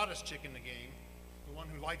 the hottest chick in the game, the one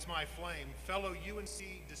who lights my flame, fellow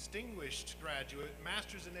UNC distinguished graduate,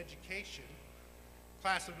 Master's in Education,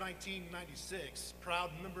 class of 1996,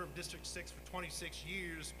 proud member of District 6 for 26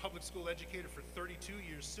 years, public school educator for 32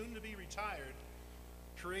 years, soon to be retired,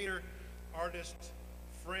 creator, artist,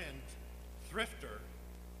 friend, thrifter,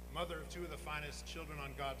 mother of 2 of the finest children on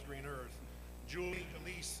God's green earth, Julie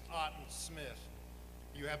Elise Otten Smith.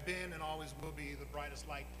 You have been and always will be the brightest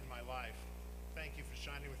light in my life. Thank you for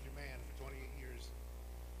shining with your man for 28 years.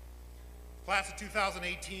 Class of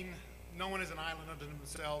 2018, no one is an island unto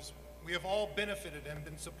themselves. We have all benefited and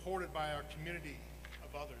been supported by our community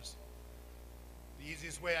of others. The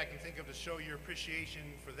easiest way I can think of to show your appreciation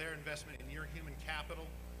for their investment in your human capital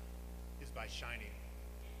is by shining.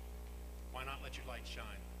 Why not let your light shine?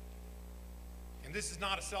 And this is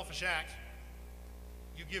not a selfish act.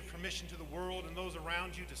 You give permission to the world and those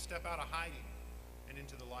around you to step out of hiding and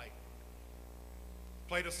into the light.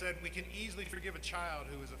 Plato said, we can easily forgive a child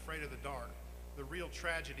who is afraid of the dark. The real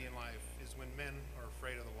tragedy in life is when men are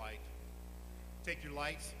afraid of the light. Take your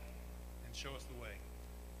light and show us the way.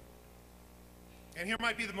 And here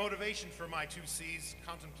might be the motivation for my 2 C's,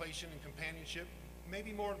 contemplation and companionship,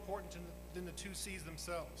 maybe more important than the 2 C's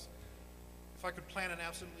themselves. If I could plant an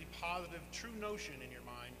absolutely positive, true notion in your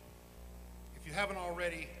mind, if you haven't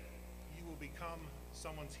already, you will become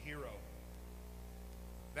someone's hero.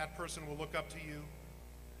 That person will look up to you.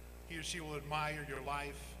 He or she will admire your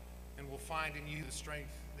life and will find in you the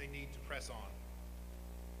strength they need to press on.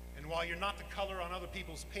 And while you're not the color on other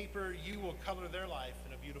people's paper, you will color their life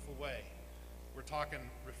in a beautiful way. We're talking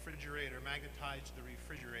refrigerator, magnetized to the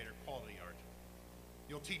refrigerator quality art.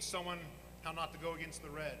 You'll teach someone how not to go against the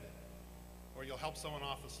red, or you'll help someone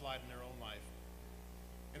off the slide in their own life.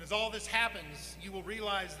 And as all this happens, you will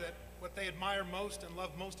realize that what they admire most and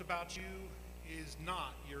love most about you is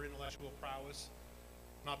not your intellectual prowess,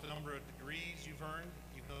 not the number of degrees you've earned,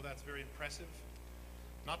 even though that's very impressive,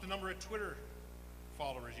 not the number of Twitter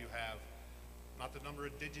followers you have, not the number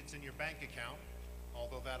of digits in your bank account,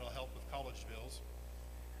 although that'll help with college bills,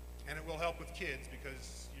 and it will help with kids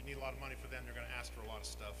because you need a lot of money for them. They're going to ask for a lot of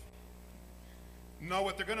stuff. No,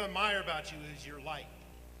 what they're going to admire about you is your light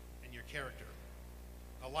and your character.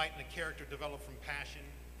 A light and a character developed from passion,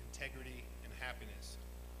 integrity, and happiness.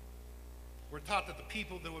 We're taught that the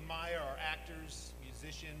people that we admire are actors,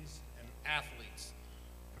 musicians, and athletes,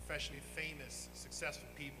 professionally famous, successful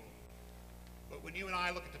people. But when you and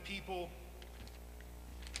I look at the people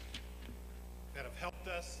that have helped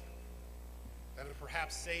us, that have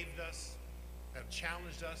perhaps saved us, that have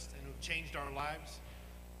challenged us, and who have changed our lives,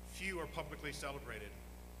 few are publicly celebrated.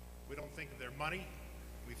 We don't think of their money,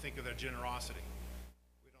 we think of their generosity.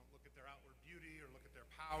 We don't look at their outward beauty or look at their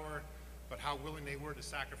power, but how willing they were to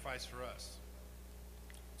sacrifice for us.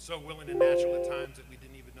 So willing and natural at times that we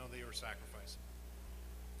didn't even know they were sacrificing.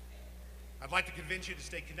 I'd like to convince you to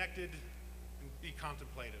stay connected and be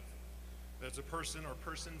contemplative. There's a person or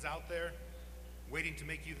persons out there waiting to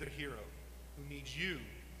make you their hero, who needs you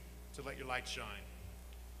to let your light shine.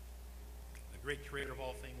 The great creator of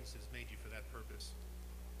all things has made you for that purpose.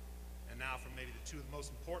 And now for maybe the two of the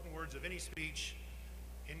most important words of any speech,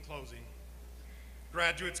 in closing,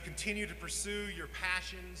 graduates, continue to pursue your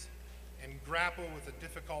passions and grapple with the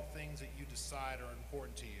difficult things that you decide are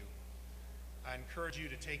important to you. I encourage you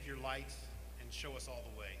to take your light and show us all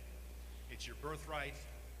the way. It's your birthright,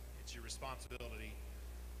 it's your responsibility.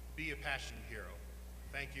 Be a passionate hero.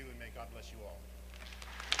 Thank you, and may God bless you all.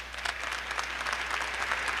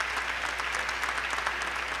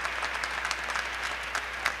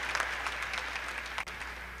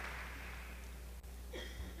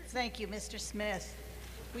 Thank you, Mr. Smith.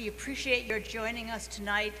 We appreciate your joining us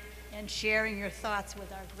tonight and sharing your thoughts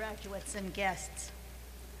with our graduates and guests.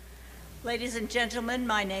 Ladies and gentlemen,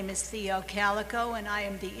 my name is Theo Calico, and I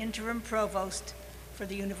am the interim provost for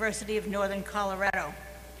the University of Northern Colorado.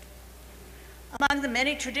 Among the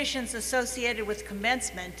many traditions associated with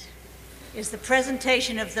commencement is the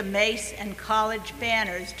presentation of the mace and college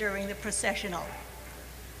banners during the processional.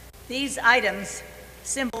 These items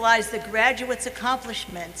symbolize the graduates'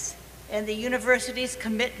 accomplishments and the university's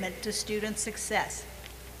commitment to student success.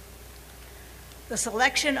 The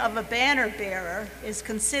selection of a banner bearer is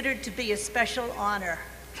considered to be a special honor.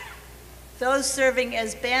 Those serving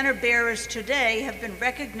as banner bearers today have been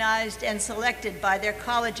recognized and selected by their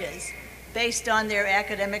colleges based on their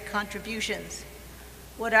academic contributions.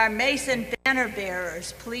 Would our mace and banner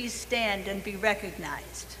bearers please stand and be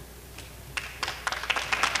recognized?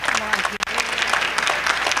 Come on, people.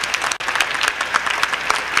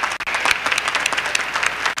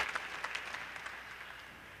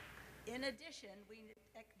 In addition, we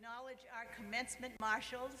acknowledge our commencement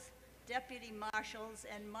marshals, deputy marshals,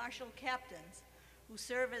 and marshal captains who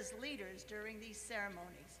serve as leaders during these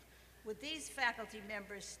ceremonies. Would these faculty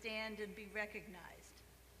members stand and be recognized?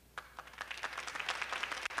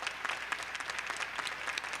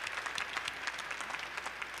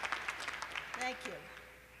 Thank you.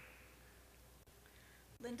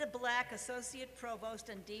 Linda Black, Associate Provost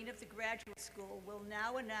and Dean of the Graduate School, will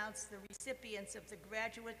now announce the recipients of the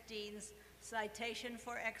Graduate Dean's Citation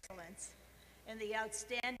for Excellence and the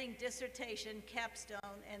Outstanding Dissertation,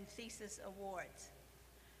 Capstone, and Thesis Awards.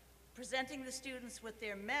 Presenting the students with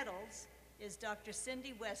their medals is Dr.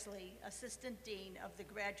 Cindy Wesley, Assistant Dean of the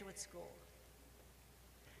Graduate School.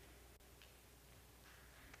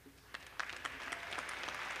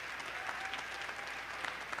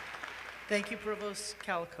 Thank you, Provost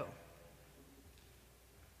Calico.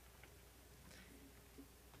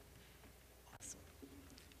 Awesome.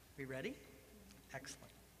 We ready? Excellent.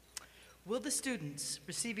 Will the students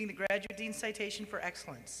receiving the Graduate Dean's Citation for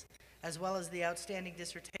Excellence, as well as the Outstanding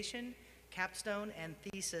Dissertation, Capstone, and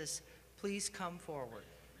Thesis, please come forward?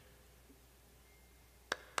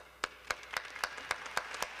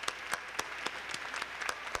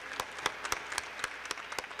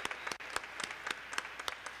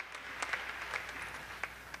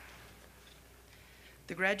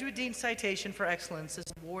 The Graduate Dean's Citation for Excellence is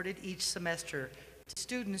awarded each semester to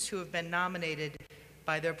students who have been nominated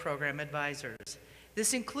by their program advisors.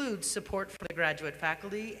 This includes support for the graduate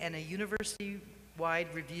faculty and a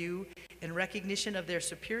university-wide review in recognition of their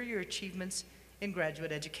superior achievements in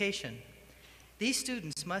graduate education. These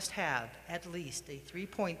students must have at least a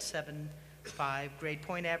 3.75 grade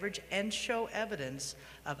point average and show evidence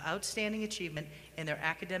of outstanding achievement in their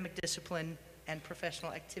academic discipline and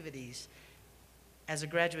professional activities, as a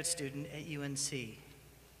graduate student at UNC.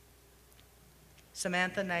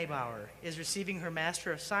 Samantha Neibauer is receiving her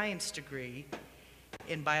Master of Science degree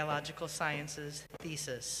in Biological Sciences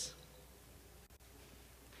thesis.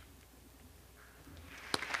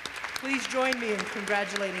 Please join me in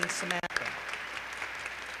congratulating Samantha.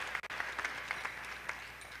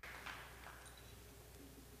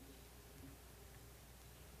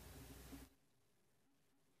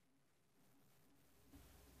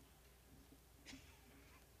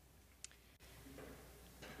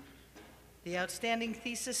 The Outstanding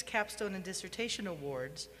Thesis, Capstone, and Dissertation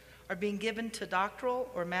Awards are being given to doctoral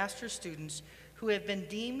or master's students who have been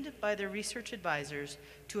deemed by their research advisors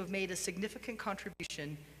to have made a significant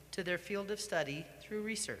contribution to their field of study through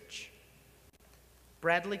research.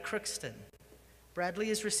 Bradley Crookston. Bradley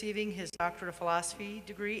is receiving his Doctorate of Philosophy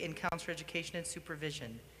degree in Counselor Education and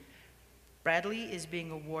Supervision. Bradley is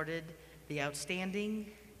being awarded the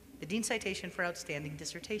Dean Citation for Outstanding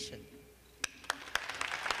Dissertation.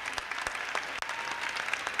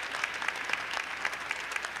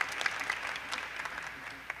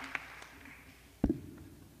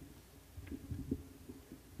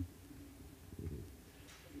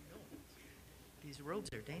 These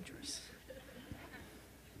roads are dangerous.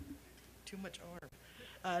 Too much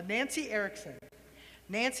arm. Nancy Erickson.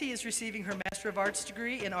 Nancy is receiving her Master of Arts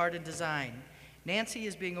degree in Art and Design. Nancy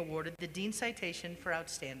is being awarded the Dean Citation for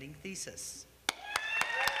Outstanding Thesis.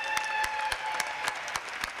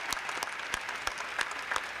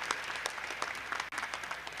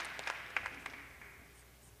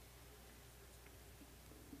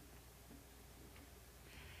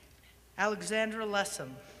 Alexandra Lessem.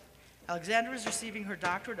 Alexandra is receiving her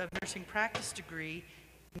Doctorate of Nursing Practice degree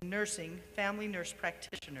in Nursing, Family Nurse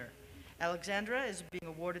Practitioner. Alexandra is being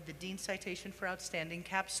awarded the Dean Citation for Outstanding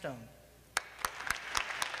Capstone.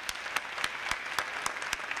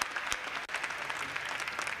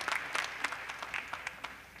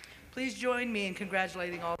 Please join me in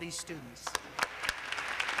congratulating all these students.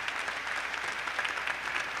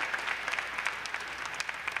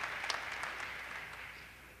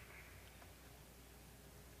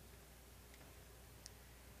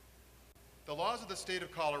 The laws of the state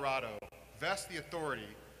of Colorado vest the authority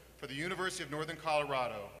for the University of Northern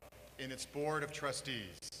Colorado in its Board of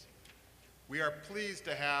Trustees. We are pleased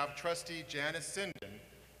to have Trustee Janice Sinden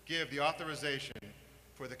give the authorization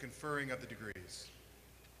for the conferring of the degrees.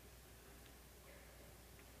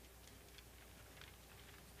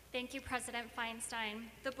 Thank you, President Feinstein.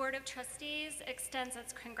 The Board of Trustees extends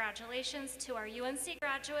its congratulations to our UNC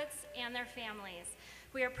graduates and their families.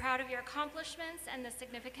 We are proud of your accomplishments and the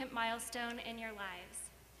significant milestone in your lives.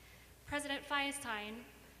 President Feinstein,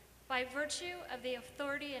 by virtue of the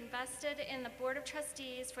authority invested in the Board of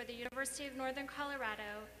Trustees for the University of Northern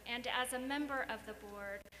Colorado, and as a member of the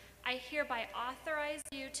board, I hereby authorize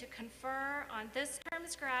you to confer on this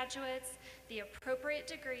term's graduates the appropriate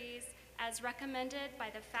degrees as recommended by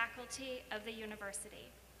the faculty of the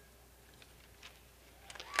university.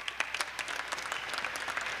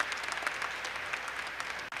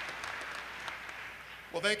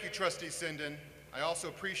 Well, thank you, Trustee Sinden. I also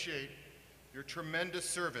appreciate your tremendous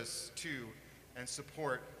service to and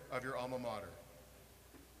support of your alma mater.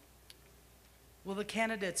 Will the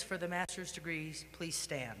candidates for the master's degrees please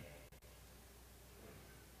stand?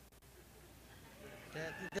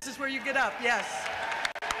 This is where you get up, yes.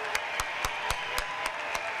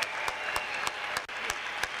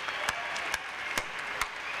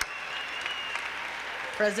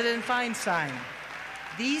 President Feinstein,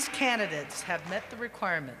 these candidates have met the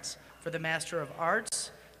requirements for the Master of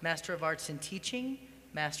Arts, Master of Arts in Teaching,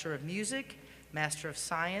 Master of Music, Master of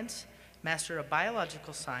Science, Master of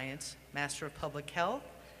Biological Science, Master of Public Health,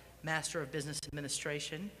 Master of Business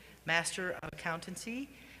Administration, Master of Accountancy,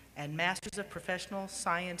 and Masters of Professional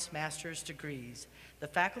Science Master's degrees. The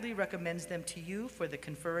faculty recommends them to you for the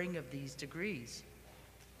conferring of these degrees.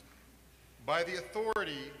 By the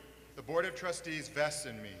authority the Board of Trustees vests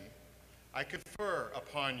in me, I confer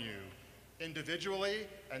upon you, individually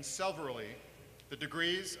and severally, the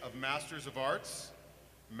degrees of Masters of Arts,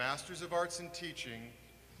 Masters of Arts in Teaching,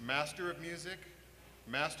 Master of Music,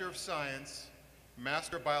 Master of Science,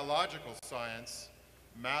 Master of Biological Science,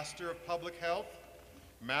 Master of Public Health,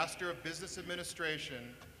 Master of Business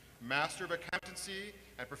Administration, Master of Accountancy,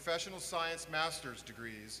 and Professional Science Master's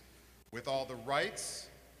degrees, with all the rights,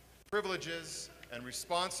 privileges, and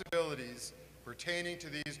responsibilities pertaining to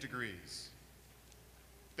these degrees.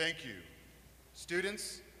 Thank you.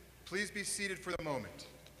 Students, please be seated for the moment.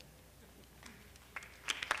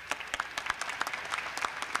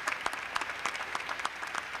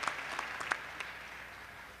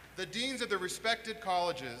 The deans of the respected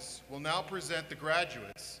colleges will now present the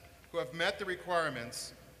graduates who have met the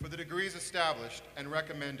requirements for the degrees established and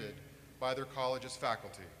recommended by their college's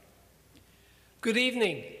faculty. Good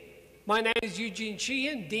evening. My name is Eugene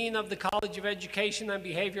Sheehan, Dean of the College of Education and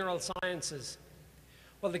Behavioral Sciences.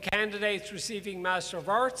 Well, the candidates receiving Master of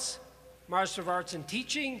Arts in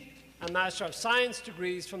Teaching, and Master of Science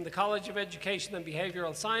degrees from the College of Education and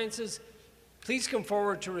Behavioral Sciences, please come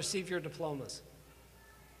forward to receive your diplomas.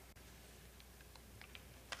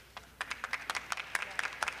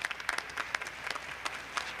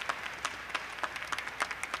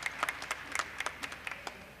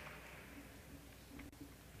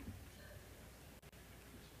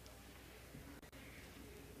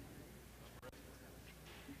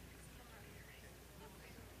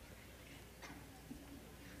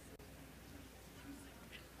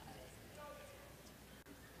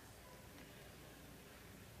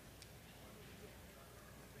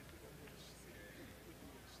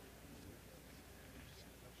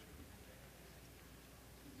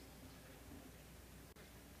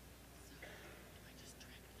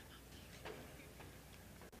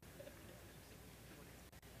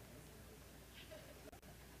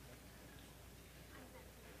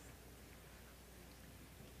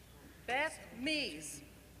 Beth Mees.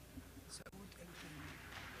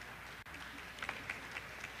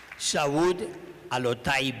 Saud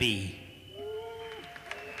Alotaibi.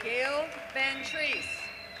 Gail Van Treese.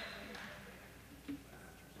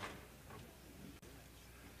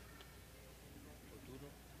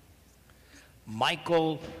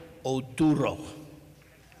 Michael Oduro.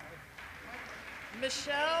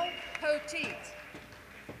 Michelle Poteet.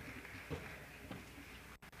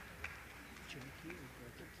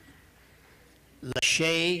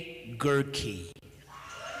 Lachey Gurkey.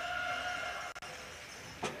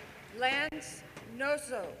 Lance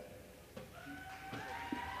Noso.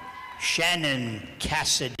 Shannon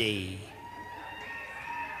Cassidy.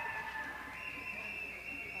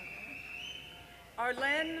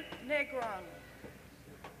 Arlene Negron.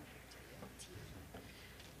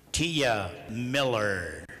 Tia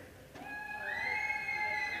Miller.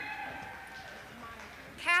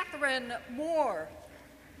 Catherine Moore.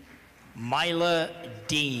 Mila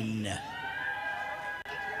Dean.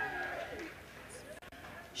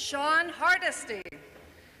 Sean Hardesty.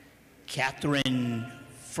 Catherine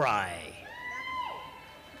Fry.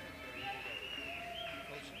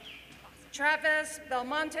 Travis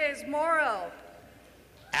Belmontes Morrow.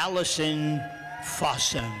 Allison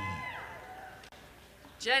Fossum.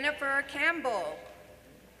 Jennifer Campbell.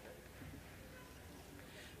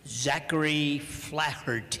 Zachary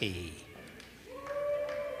Flaherty.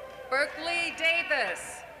 Berkeley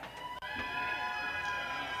Davis.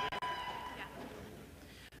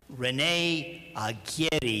 Renee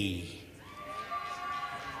Aguirre.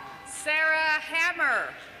 Sarah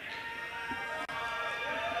Hammer.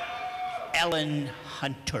 Ellen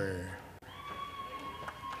Hunter.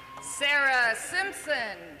 Sarah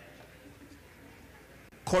Simpson.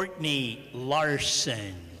 Courtney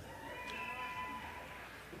Larson.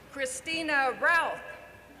 Christina Routh.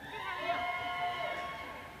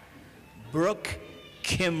 Brooke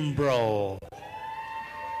Kimbrough.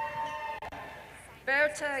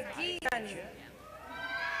 Berta Guillen.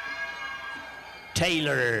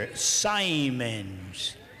 Taylor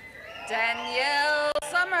Simons. Danielle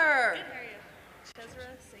Summer.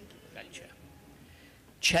 Gotcha.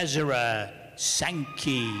 Cesara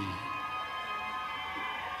Sankey.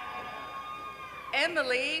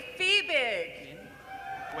 Emily Feebig.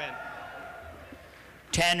 Gwen.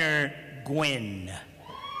 Tanner Gwynn.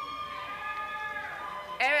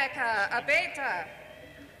 Erica Abeta.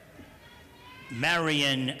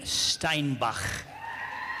 Marion Steinbach.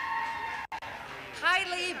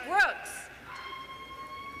 Kylie Brooks.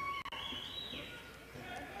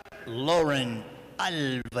 Lauren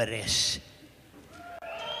Alvarez.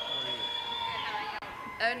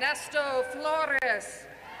 Ernesto Flores.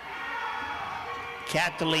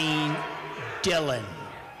 Kathleen Dillon.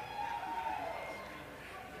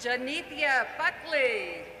 Janithia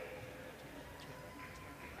Buckley.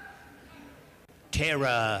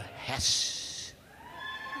 Tara Hess.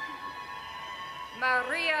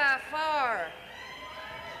 Maria Farr.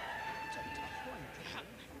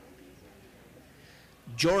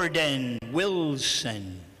 Jordan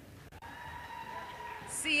Wilson.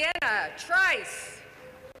 Sienna Trice.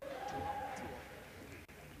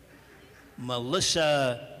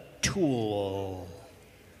 Melissa Toole.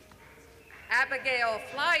 Abigail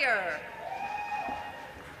Flyer.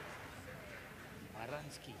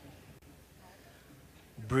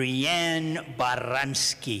 Brianne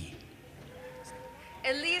Baransky.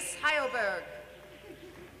 Elise Heilberg.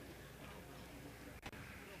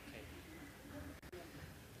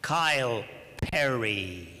 Kyle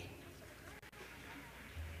Perry.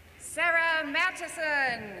 Sarah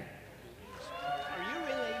Mattison. Are you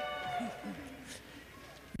really?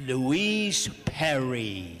 Louise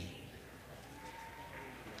Perry.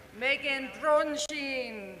 Megan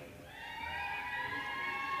Bronstein.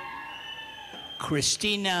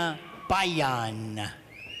 Christina Bayan.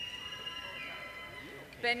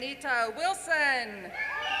 Benita Wilson.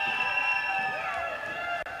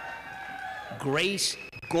 Grace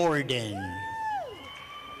Gordon.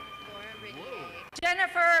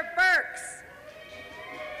 Jennifer Burks.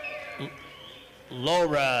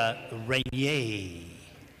 Laura Renier.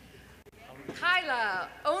 Kyla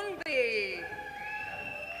Ownby.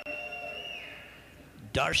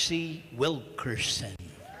 Darcy Wilkerson.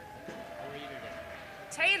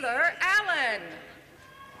 Taylor Allen.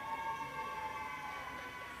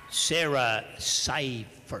 Sarah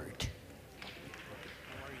Seifert.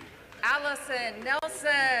 Allison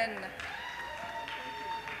Nelson.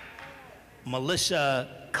 Melissa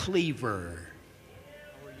Cleaver.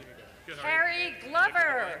 Harry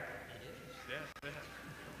Glover.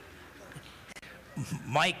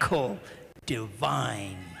 Michael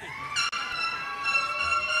Devine.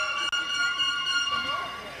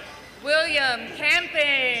 William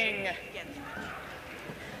Camping.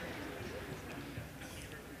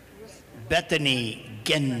 Bethany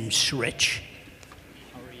Gensrich.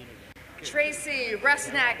 Tracy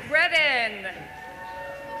Rusnak Redden.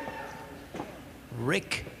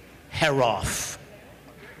 Rick Heroff.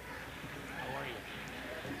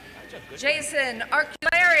 Jason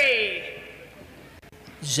Arculari.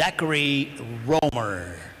 Zachary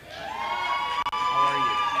Romer.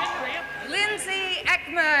 Lindsay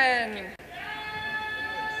Ekman.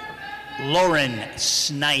 Lauren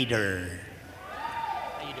Snyder.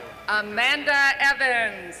 Amanda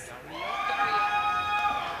Evans.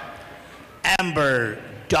 Amber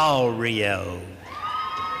Del Rio.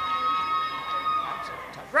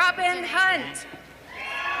 Robin Hunt.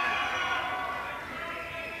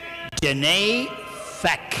 Danae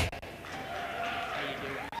Feck.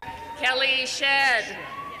 Kelly Shedd.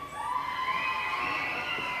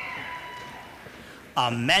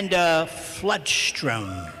 Amanda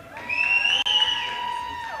Floodstrom.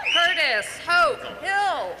 Curtis Hope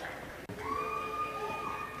Hill.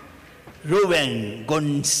 Ruben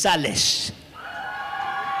Gonzalez.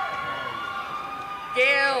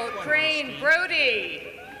 Gail Crane Brody.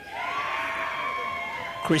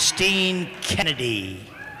 Christine Kennedy.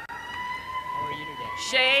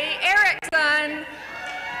 Shay Erickson.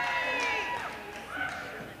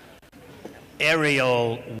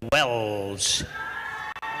 Ariel Wells.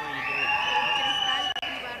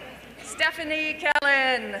 Stephanie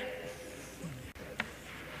Kellen.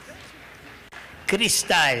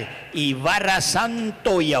 Cristal Ibarra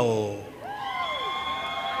Santoyo.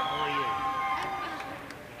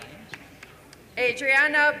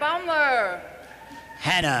 Adriana Baumler.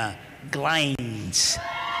 Hannah Glines.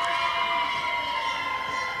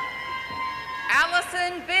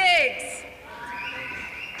 Allison Biggs.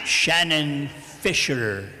 Shannon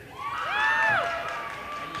Fisher.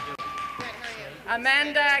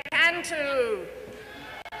 Amanda Cantu.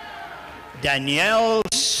 Danielle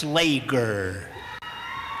Slager.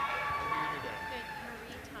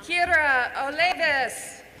 Kira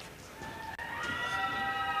Olevis.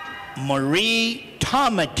 Marie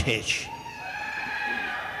Tomatich.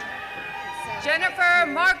 Jennifer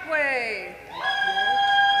Markway.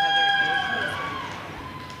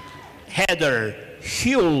 Heather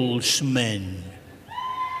Hulsman.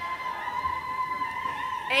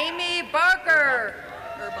 Amy Barker.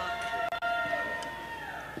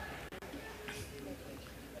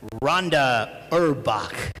 Rhonda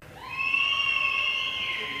Urbach.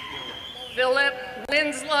 Philip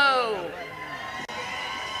Winslow.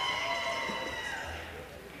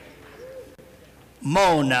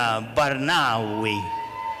 Mona Barnawi.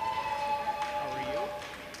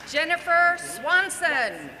 Jennifer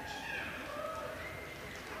Swanson.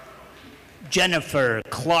 Jennifer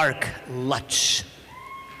Clark Lutz.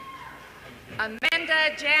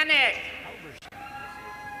 Amanda Janik.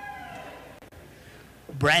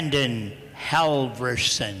 Brandon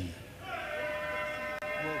Halverson.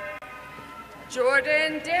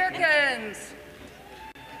 Jordan Derkins.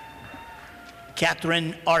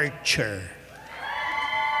 Catherine Archer.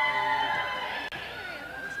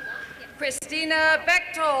 Christina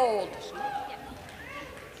Bechtold.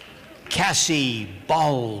 Cassie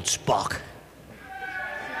Balsbach.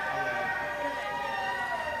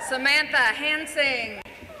 Samantha Hansing.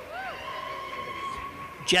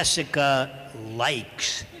 Jessica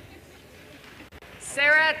Likes.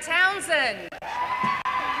 Sarah Townsend.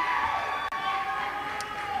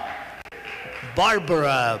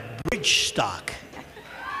 Barbara Bridgestock.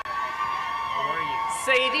 How are you?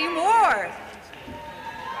 Sadie Moore.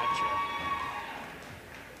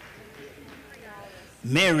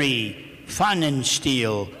 Mary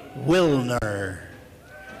Pfannenstiel Wilner.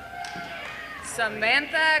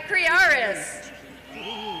 Samantha Criaris.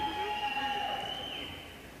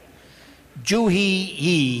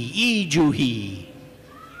 Juhi Juhi.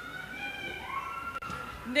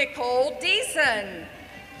 Nicole Deason.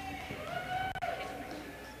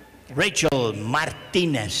 Rachel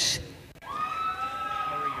Martinez.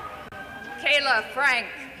 Kayla Frank.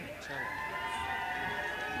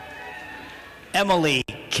 Emily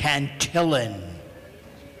Cantillon.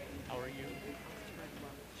 How are you?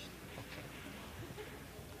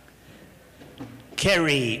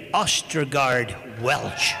 Carrie Ostergaard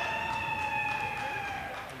Welch.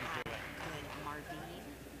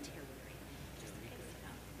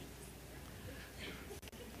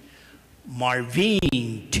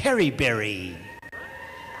 Marvine Terryberry.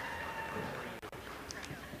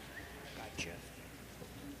 Gotcha.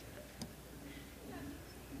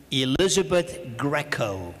 Elizabeth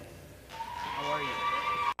Greco. How are you?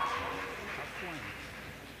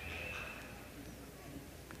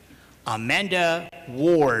 Amanda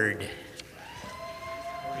Ward.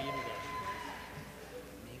 How are you today?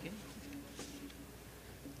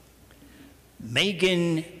 Megan?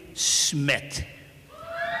 Megan Smith.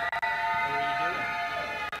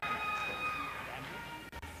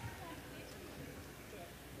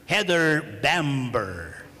 Heather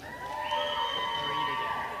Bamber.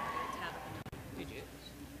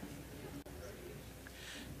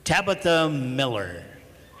 Tabitha Miller.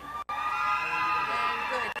 Good,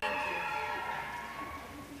 thank you.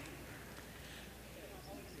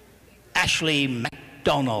 Ashley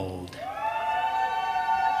McDonald.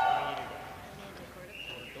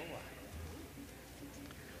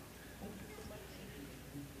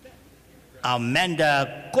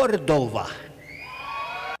 Amanda Cordova.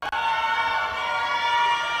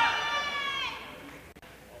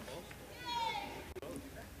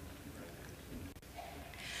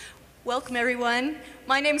 Welcome, everyone.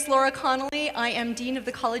 My name is Laura Connolly. I am Dean of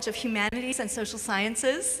the College of Humanities and Social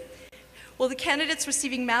Sciences. Will the candidates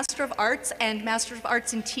receiving Master of Arts and Master of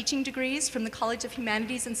Arts in Teaching degrees from the College of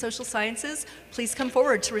Humanities and Social Sciences please come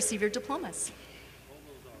forward to receive your diplomas?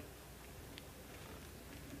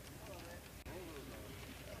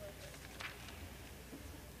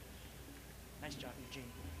 Nice job, Eugene.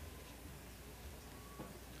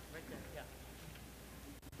 Right there, yeah.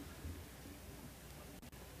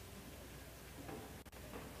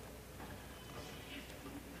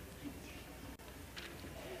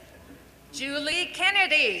 Julie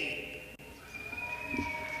Kennedy.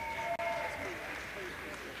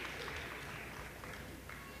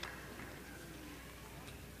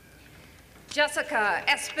 Jessica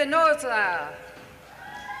Espinoza.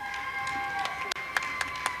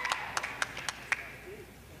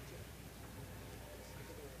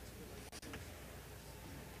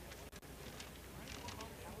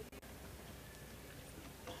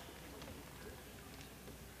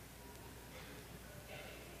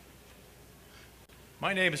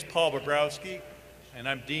 My name is Paul Bobrowski, and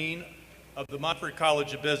I'm Dean of the Montfort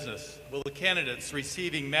College of Business. Will the candidates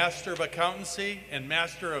receiving Master of Accountancy and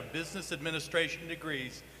Master of Business Administration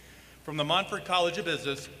degrees from the Montfort College of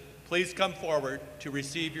Business please come forward to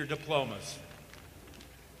receive your diplomas?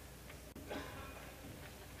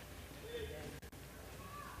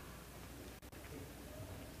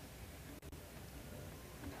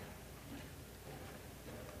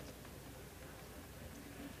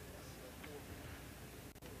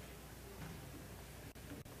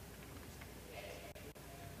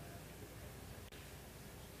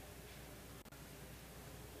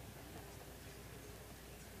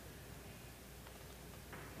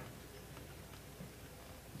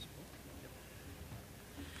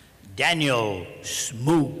 Daniel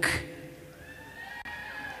Smook.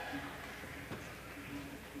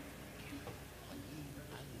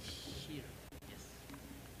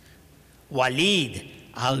 Walid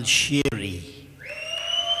Al-Shiri.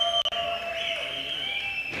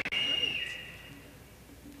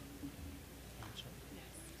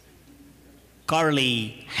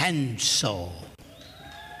 Carly Hansel.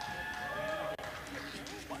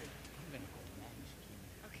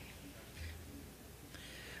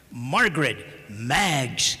 Margaret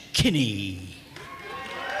Mags Kinney.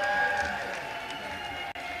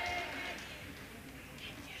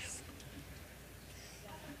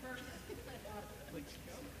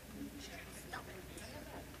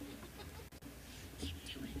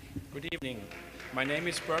 Good evening. My name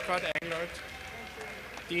is Burkhard Englert,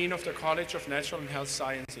 Dean of the College of Natural and Health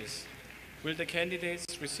Sciences. Will the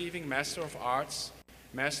candidates receiving Master of Arts,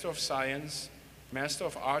 Master of Science, Master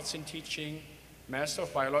of Arts in Teaching, Master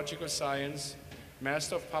of Biological Science,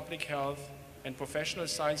 Master of Public Health, and Professional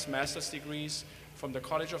Science Master's degrees from the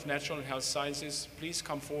College of Natural and Health Sciences please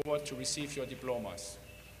come forward to receive your diplomas?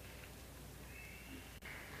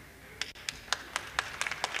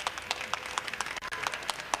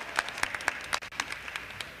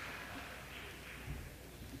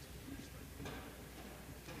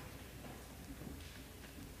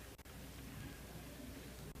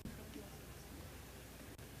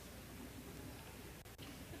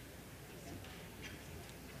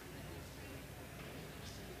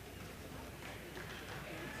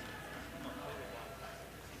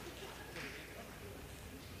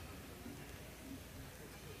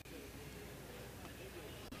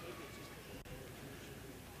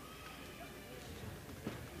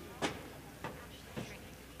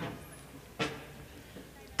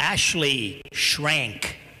 Ashley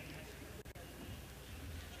Schrank.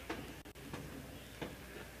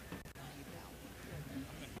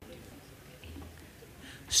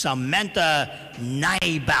 Samantha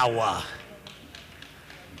Neibauer.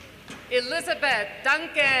 Elizabeth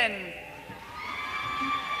Duncan.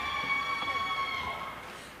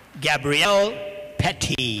 Gabrielle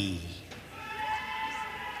Petty.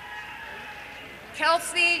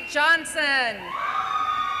 Kelsey Johnson.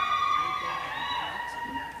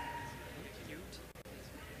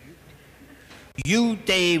 Yu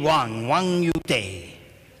Day Wang, Wang Yu Day.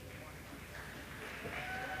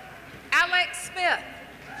 Alex Smith.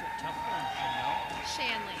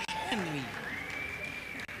 Shanley.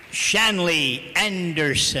 Shanley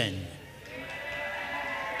Anderson.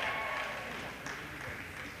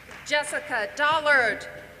 Jessica Dollard.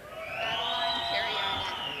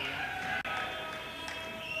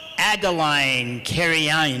 Adeline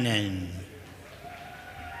Kariainen.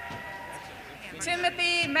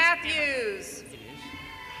 Timothy Matthews.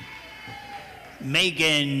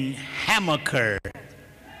 Megan Hamaker.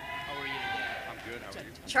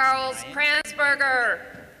 Charles Kransberger.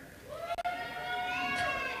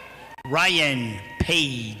 Ryan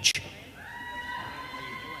Page.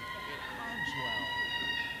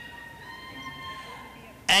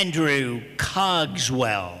 Andrew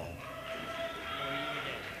Cogswell.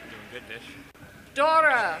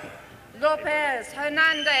 Dora Lopez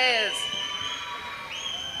Hernandez.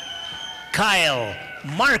 Kyle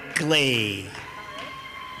Markley.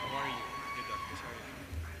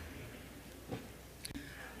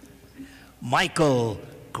 Michael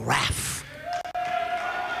Graff.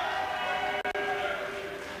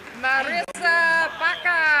 Marissa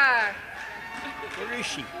Baca. Where is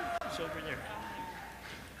she? She's over there.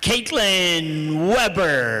 Caitlin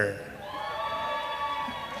Weber.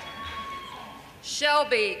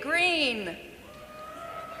 Shelby Green.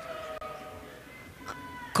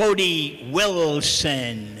 Cody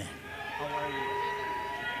Wilson.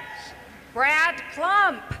 Brad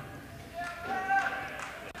Plump.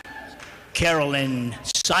 Carolyn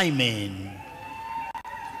Simon.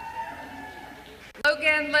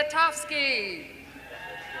 Logan Letofsky.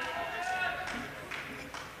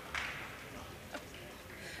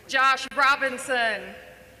 Josh Robinson.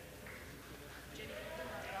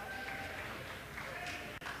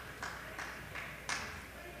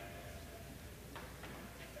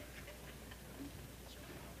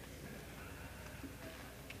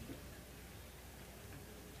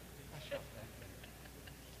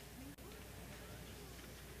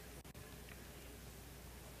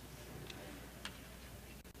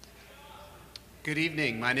 Good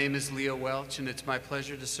evening. My name is Leo Welch, and it's my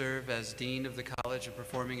pleasure to serve as Dean of the College of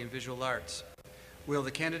Performing and Visual Arts. Will the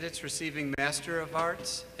candidates receiving Master of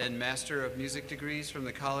Arts and Master of Music degrees from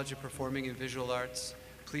the College of Performing and Visual Arts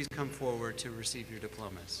please come forward to receive your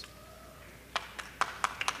diplomas?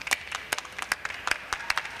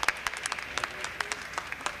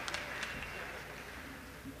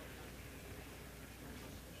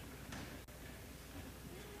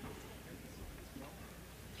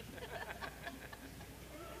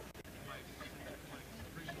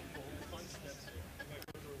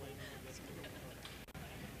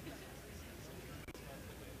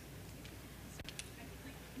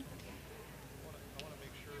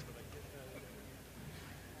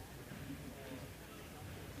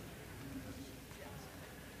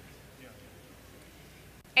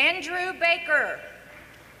 Andrew Baker.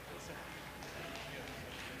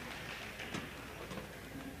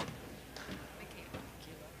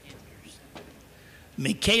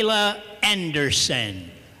 Michaela Anderson.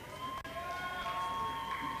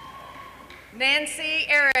 Nancy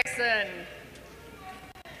Erickson.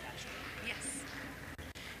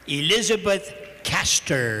 Elizabeth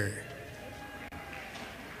Castor.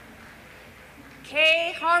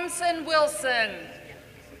 Kay Harmson Wilson.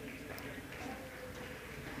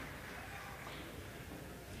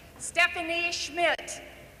 Stephanie Schmidt.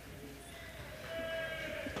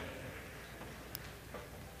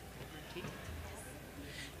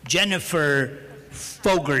 Jennifer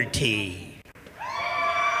Fogarty.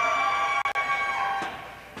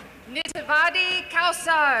 Nitivadi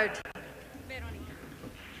Kausard.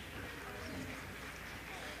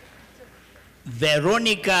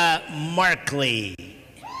 Veronica Markley.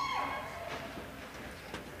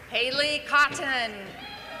 Haley Cotton.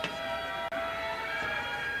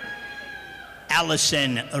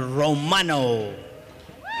 Allison Romano.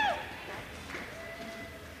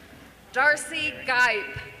 Darcy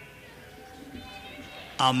Gipe.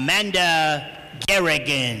 Amanda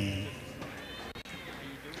Garrigan.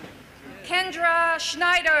 Kendra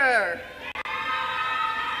Schneider.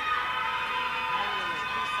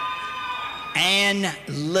 Anne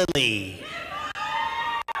Lilly.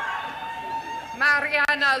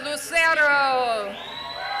 Mariana Lucero.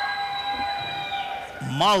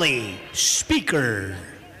 Molly Speaker.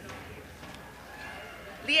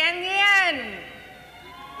 Lien Yen.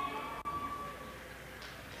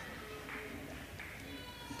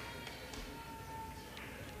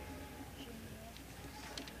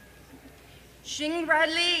 Xingra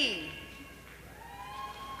Li.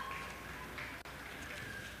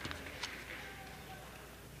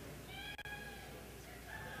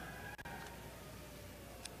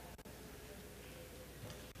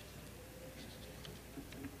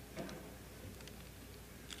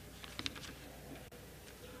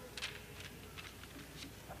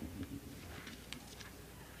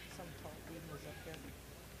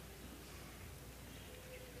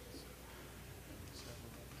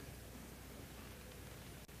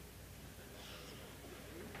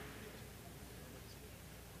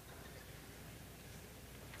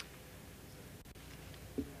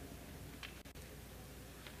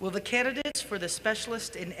 Will the candidates for the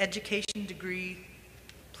Specialist in Education degree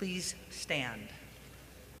please stand?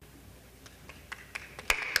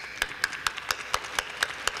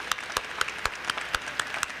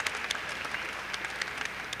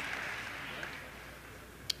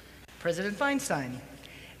 President Feinstein,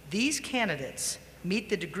 these candidates meet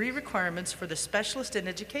the degree requirements for the Specialist in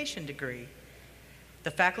Education degree. The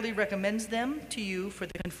faculty recommends them to you for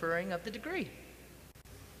the conferring of the degree.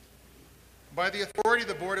 By the authority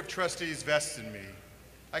the Board of Trustees vests in me,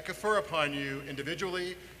 I confer upon you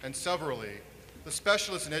individually and severally the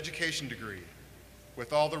Specialist in Education degree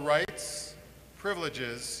with all the rights,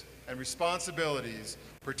 privileges, and responsibilities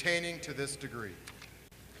pertaining to this degree.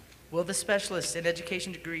 Will the Specialist in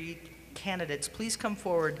Education degree candidates please come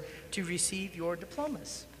forward to receive your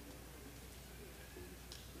diplomas?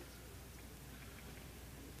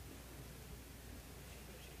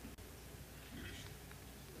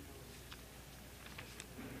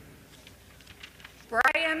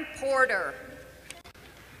 Brian Porter.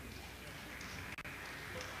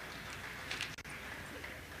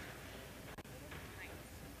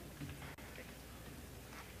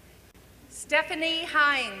 Stephanie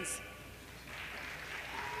Hines.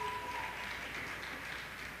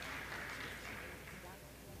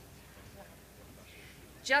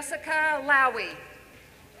 Jessica Lowy.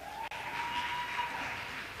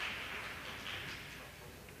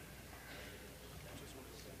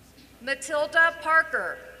 Matilda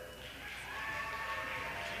Parker.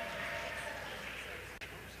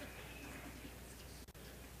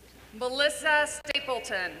 Melissa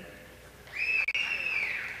Stapleton.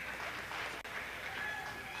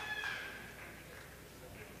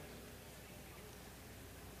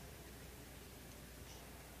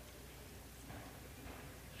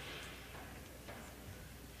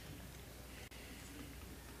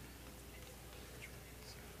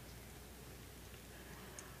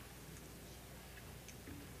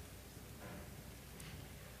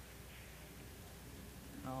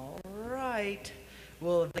 All right.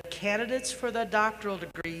 Will the candidates for the doctoral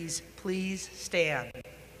degrees please stand?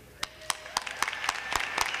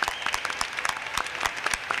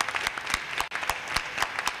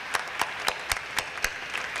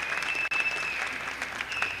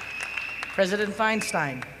 President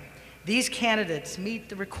Feinstein, these candidates meet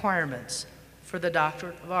the requirements for the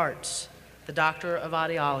Doctorate of Arts, the Doctor of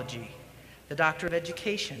Audiology, the Doctor of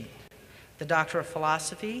Education, the Doctor of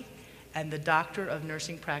Philosophy, and the Doctor of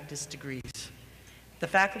Nursing Practice degrees. The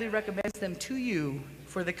faculty recommends them to you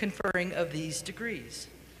for the conferring of these degrees.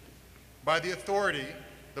 By the authority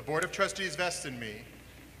the Board of Trustees vests in me,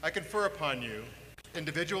 I confer upon you,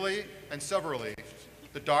 individually and severally,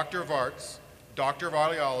 the Doctor of Arts, Doctor of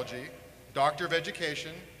Audiology, Doctor of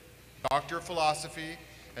Education, Doctor of Philosophy,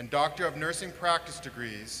 and Doctor of Nursing Practice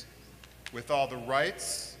degrees with all the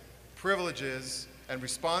rights, privileges, and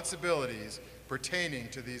responsibilities pertaining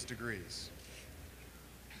to these degrees.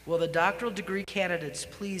 Will the doctoral degree candidates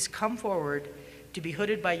please come forward to be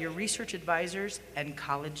hooded by your research advisors and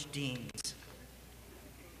college deans?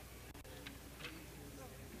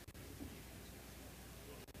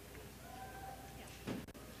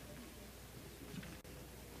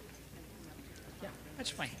 Yeah, that's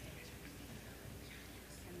fine.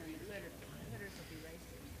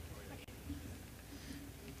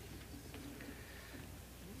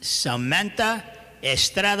 Samantha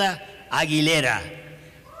Estrada Aguilera.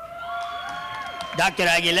 Dr.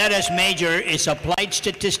 Aguilera's major is Applied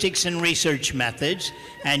Statistics and Research Methods,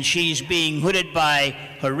 and she's being hooded by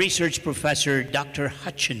her research professor, Dr.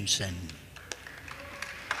 Hutchinson.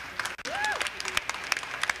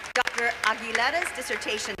 Dr. Aguilera's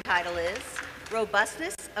dissertation title is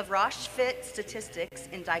Robustness of Roche-Fit Statistics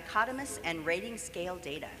in Dichotomous and Rating Scale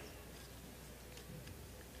Data.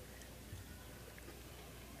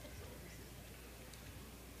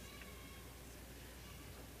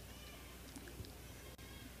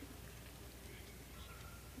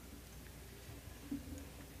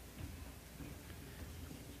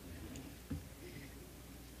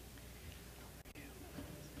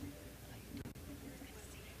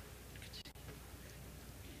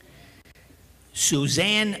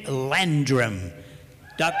 Suzanne Landrum.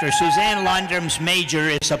 Dr. Suzanne Landrum's major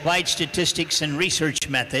is Applied Statistics and Research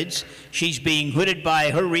Methods. She's being hooded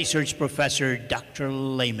by her research professor, Dr.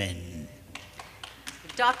 Lehman.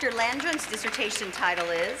 Dr. Landrum's dissertation title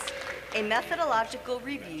is A Methodological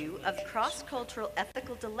Review of Cross-Cultural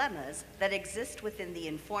Ethical Dilemmas that Exist Within the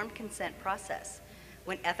Informed Consent Process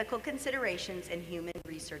when Ethical Considerations in Human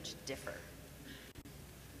Research Differ.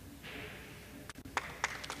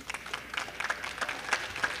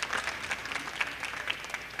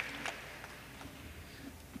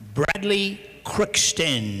 Bradley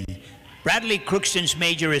Crookston. Bradley Crookston's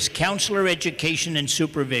major is Counselor Education and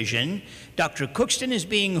Supervision. Dr. Crookston is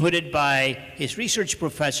being hooded by his research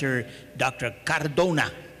professor, Dr.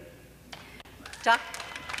 Cardona.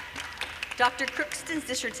 Dr. Crookston's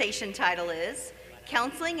dissertation title is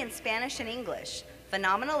Counseling in Spanish and English,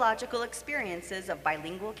 Phenomenological Experiences of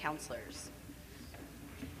Bilingual Counselors.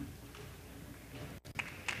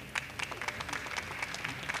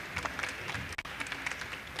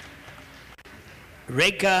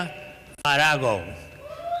 Reika Farago.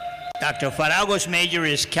 Dr. Farago's major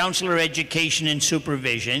is Counselor Education and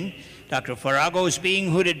Supervision. Dr. Farago is being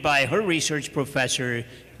hooded by her research professor,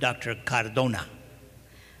 Dr. Cardona.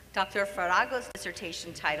 Dr. Farago's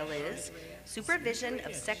dissertation title is Supervision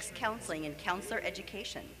of Sex Counseling and Counselor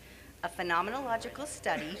Education, a phenomenological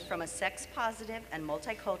study from a sex-positive and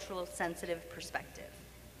multicultural sensitive perspective.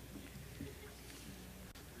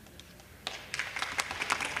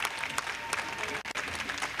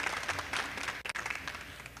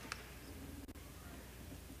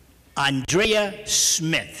 Andrea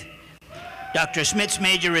Smith. Dr. Smith's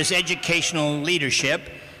major is Educational Leadership.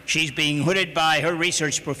 She's being hooded by her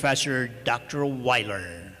research professor, Dr.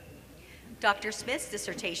 Weiler. Dr. Smith's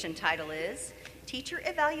dissertation title is Teacher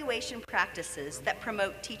Evaluation Practices that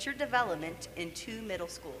Promote Teacher Development in 2 Middle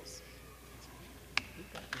Schools.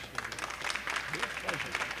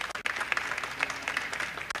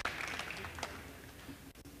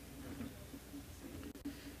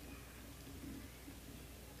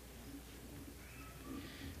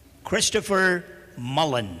 Christopher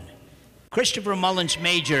Mullen. Christopher Mullen's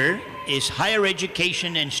major is Higher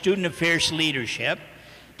Education and Student Affairs Leadership.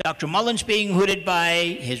 Dr. Mullen's being hooded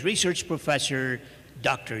by his research professor,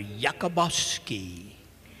 Dr. Yakubowski.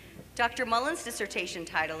 Dr. Mullen's dissertation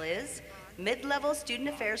title is Mid-Level Student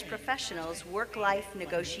Affairs Professionals, Work-Life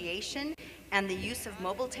Negotiation, and the Use of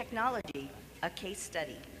Mobile Technology, a Case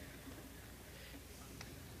Study.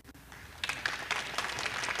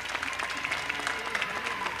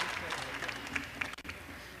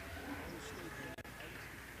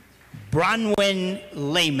 Bronwyn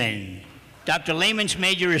Lehman. Dr. Lehman's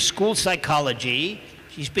major is School Psychology.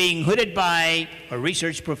 She's being hooded by a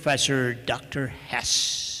research professor, Dr.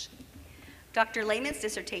 Hess. Dr. Lehman's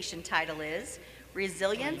dissertation title is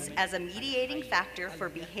Resilience as a Mediating Factor for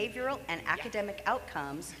Behavioral and Academic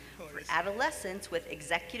Outcomes for Adolescents with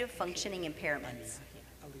Executive Functioning Impairments.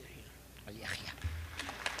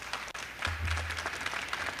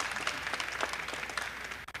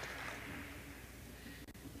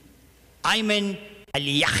 Ayman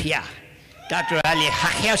Ali-Yahya. Dr.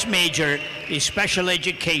 Ali-Yahya's major is Special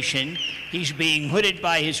Education. He's being hooded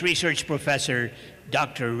by his research professor,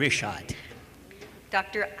 Dr. Rishad.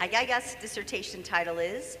 Dr. Ayaya's dissertation title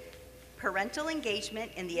is Parental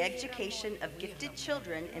Engagement in the Education of Gifted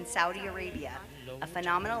Children in Saudi Arabia, a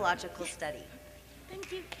phenomenological study.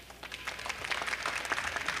 Thank you.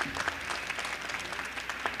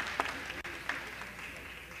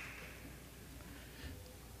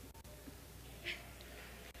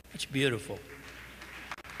 It's beautiful.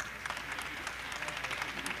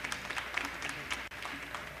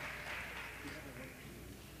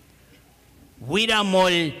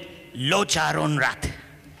 Wiramol Locharonrat.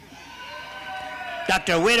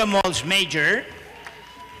 Dr. Wiramol's major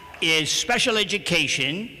is special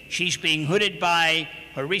education. She's being hooded by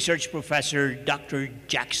her research professor, Dr.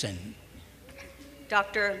 Jackson.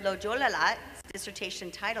 Dr. Lojolalat's dissertation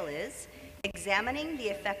title is Examining the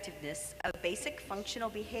Effectiveness of Basic Functional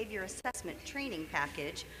Behavior Assessment Training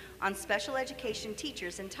Package on Special Education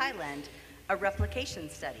Teachers in Thailand, a replication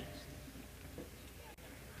study.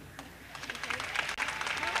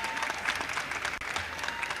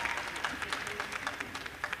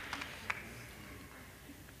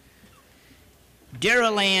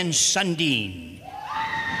 Daryl-Ann Sundin.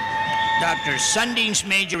 Dr. Sundin's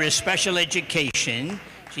major is special education.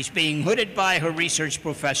 She's being hooded by her research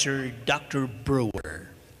professor, Dr. Brewer.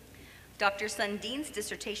 Dr. Sundin's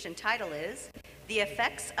dissertation title is The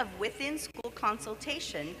Effects of Within-School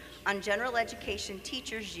Consultation on General Education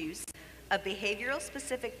Teachers' Use of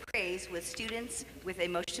Behavioral-Specific Praise with Students with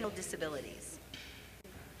Emotional Disabilities.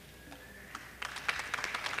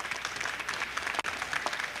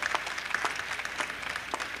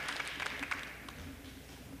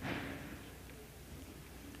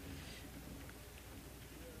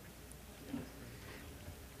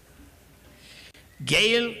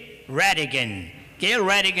 Gail Radigan. Gail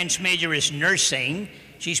Radigan's major is nursing.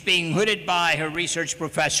 She's being hooded by her research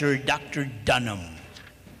professor, Dr. Dunham.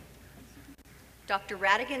 Dr.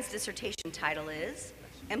 Radigan's dissertation title is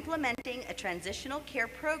Implementing a Transitional Care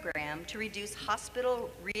Program to Reduce Hospital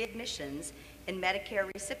Readmissions in Medicare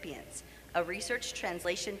Recipients, a research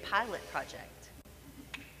translation pilot project.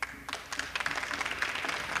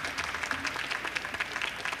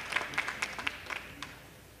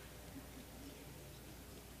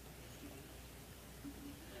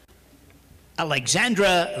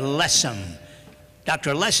 Alexandra Lessam.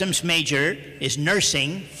 Dr. Lessam's major is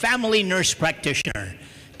nursing, family nurse practitioner.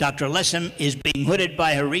 Dr. Lessam is being hooded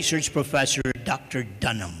by her research professor, Dr.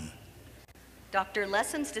 Dunham. Dr.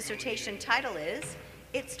 Lessam's dissertation title is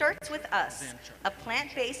It Starts With Us, a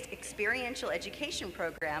plant-based experiential education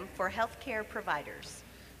program for healthcare providers.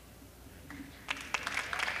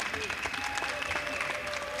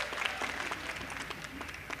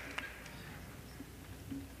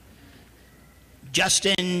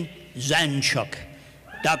 Justin Zanchuk.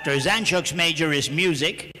 Dr. Zanchuk's major is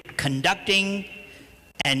music, conducting,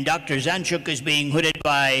 and Dr. Zanchuk is being hooded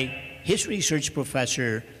by his research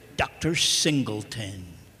professor, Dr. Singleton.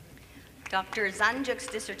 Dr. Zanchuk's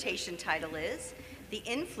dissertation title is The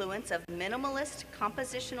Influence of Minimalist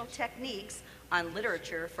Compositional Techniques on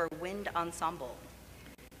Literature for Wind Ensemble.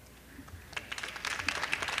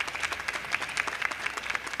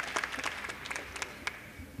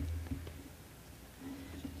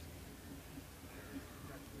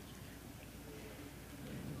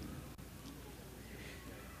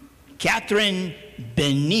 Catherine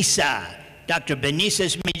Benissa. Dr.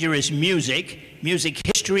 Benissa's major is music, music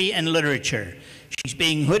history and literature. She's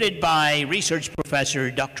being hooded by research professor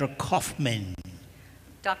Dr. Kaufman.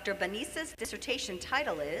 Dr. Benissa's dissertation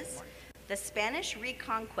title is The Spanish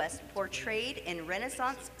Reconquest Portrayed in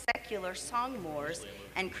Renaissance Secular Song Mores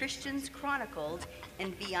and Christians Chronicled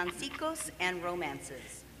in Villancicos and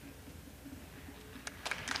Romances.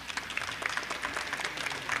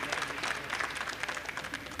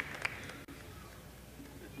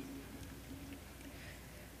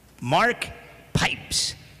 Mark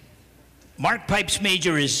Pipes. Mark Pipes'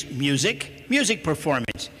 major is music, music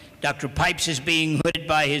performance. Dr. Pipes is being hooded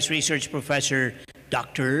by his research professor,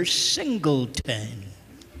 Dr. Singleton.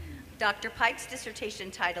 Dr. Pipes'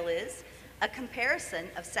 dissertation title is A Comparison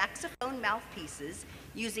of Saxophone Mouthpieces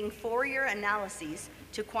Using Fourier Analyses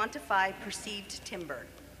to Quantify Perceived Timbre.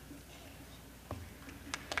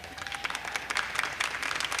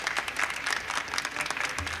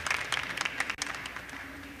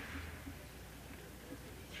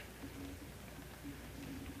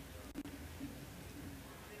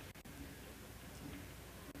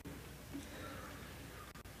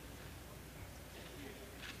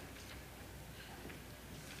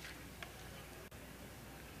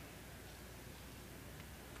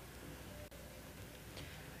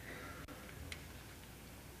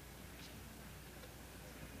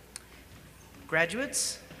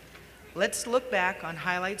 Graduates, let's look back on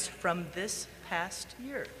highlights from this past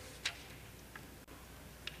year.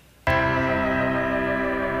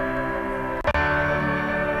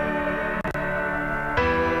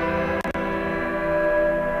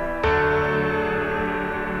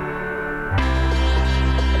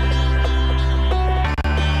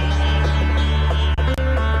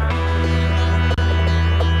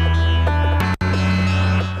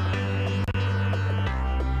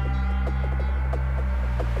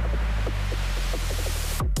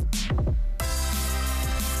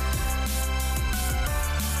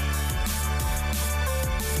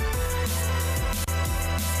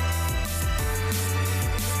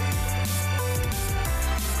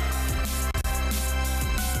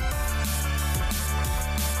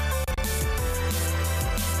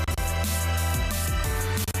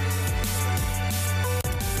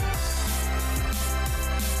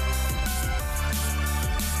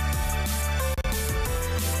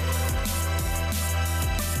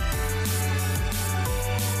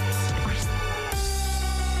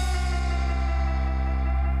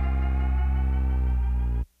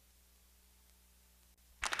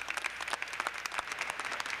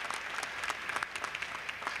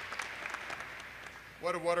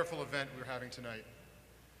 What a wonderful event we're having tonight.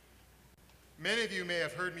 Many of you may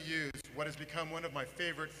have heard me use what has become one of my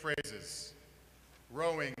favorite phrases,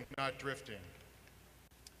 rowing, not drifting.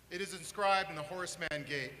 It is inscribed in the Horseman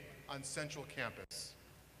Gate on Central Campus,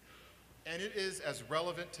 and it is as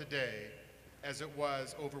relevant today as it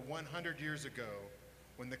was over 100 years ago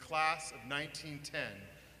when the class of 1910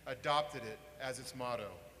 adopted it as its motto.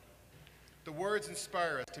 The words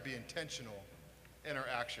inspire us to be intentional in our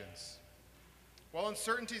actions. While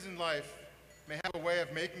uncertainties in life may have a way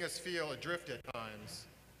of making us feel adrift at times,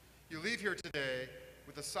 you leave here today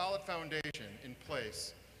with a solid foundation in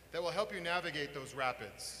place that will help you navigate those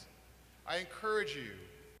rapids. I encourage you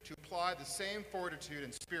to apply the same fortitude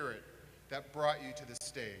and spirit that brought you to this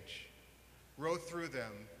stage. Row through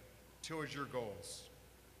them towards your goals.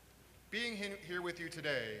 Being here with you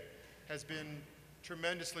today has been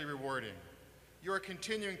tremendously rewarding. You are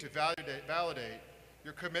continuing to validate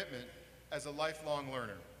your commitment as a lifelong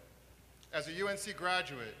learner. As a UNC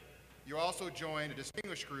graduate, you also joined a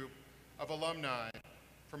distinguished group of alumni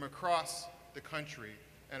from across the country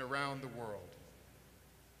and around the world.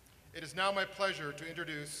 It is now my pleasure to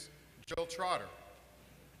introduce Jill Trotter.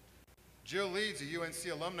 Jill leads the UNC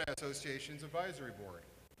Alumni Association's Advisory Board.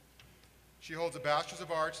 She holds a Bachelor's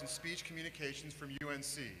of Arts in Speech Communications from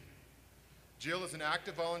UNC. Jill is an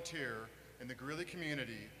active volunteer in the Greeley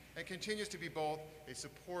community and continues to be both a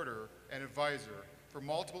supporter and advisor for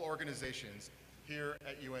multiple organizations here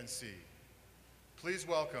at UNC. Please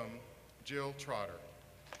welcome Jill Trotter.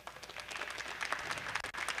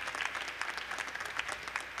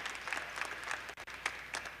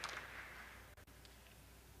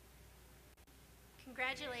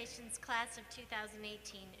 Congratulations, class of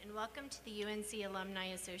 2018, and welcome to the UNC Alumni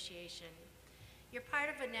Association. You're part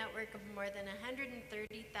of a network of more than 130,000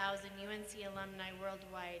 UNC alumni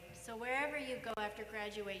worldwide, so wherever you go after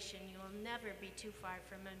graduation, you will never be too far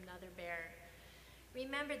from another bear.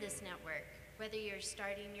 Remember this network, whether you're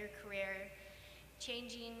starting your career,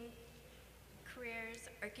 changing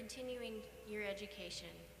careers, or continuing your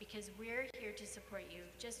education, because we're here to support you,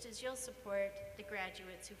 just as you'll support the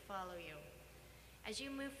graduates who follow you. As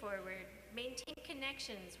you move forward, maintain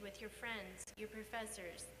connections with your friends, your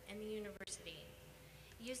professors, and the university.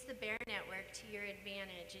 Use the BEAR network to your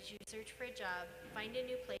advantage as you search for a job, find a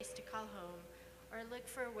new place to call home, or look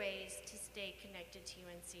for ways to stay connected to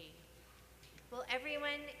UNC. Will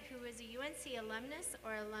everyone who is a UNC alumnus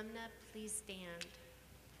or alumna please stand?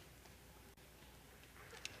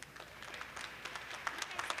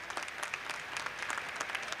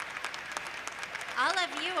 All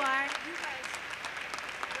of you are. You guys,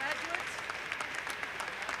 graduates,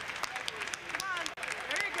 come on,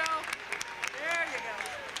 there you go. There you go.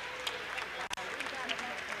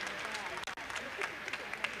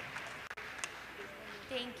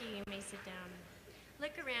 Thank you. You may sit down.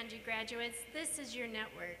 Look around you, graduates. This is your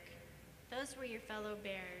network. Those were your fellow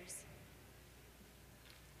bears.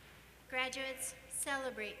 Graduates,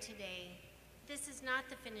 celebrate today. This is not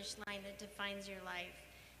the finish line that defines your life.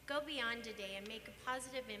 Go beyond today and make a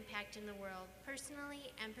positive impact in the world,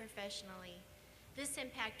 personally and professionally. This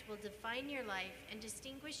impact will define your life and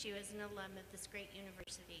distinguish you as an alum of this great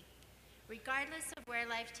university. Regardless of where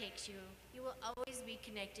life takes you, you will always be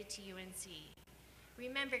connected to UNC.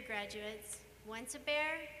 Remember, graduates, once a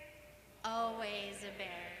bear, always a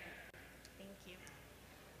bear. Thank you.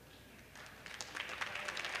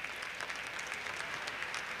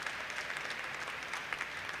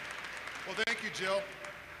 Well, thank you, Jill.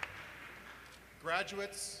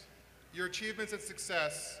 Graduates, your achievements and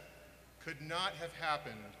success could not have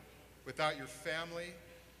happened without your family,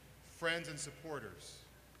 friends, and supporters.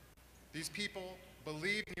 These people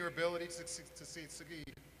believe in your ability to succeed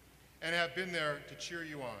and have been there to cheer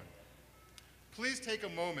you on. Please take a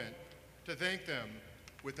moment to thank them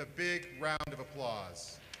with a big round of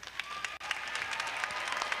applause.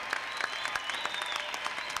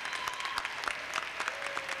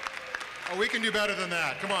 Oh, we can do better than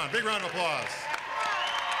that. Come on, big round of applause.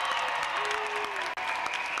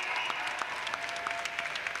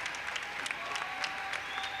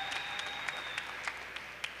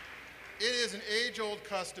 It is an age-old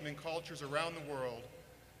custom in cultures around the world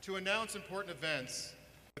to announce important events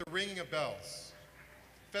with the ringing of bells.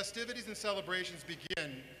 Festivities and celebrations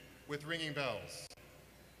begin with ringing bells.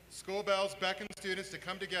 School bells beckon students to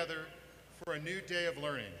come together for a new day of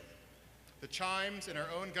learning. The chimes in our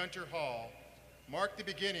own Gunter Hall mark the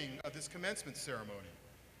beginning of this commencement ceremony.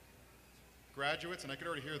 Graduates, and I could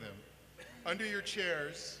already hear them, under your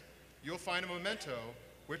chairs, you'll find a memento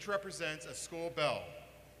which represents a school bell.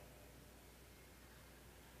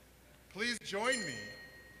 Please join me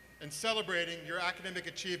in celebrating your academic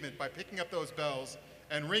achievement by picking up those bells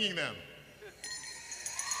and ringing them.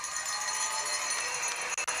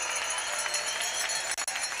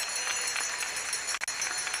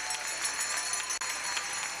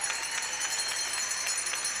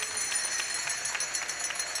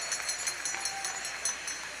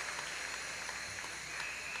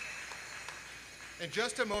 In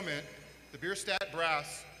just a moment, the Bierstadt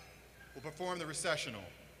Brass will perform the recessional.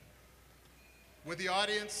 Would the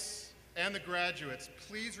audience and the graduates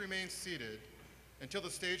please remain seated until the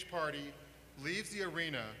stage party leaves the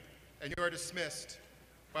arena and you are dismissed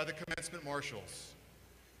by the commencement marshals.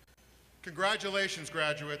 Congratulations,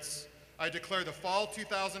 graduates. I declare the fall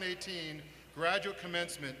 2018 graduate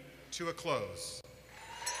commencement to a close.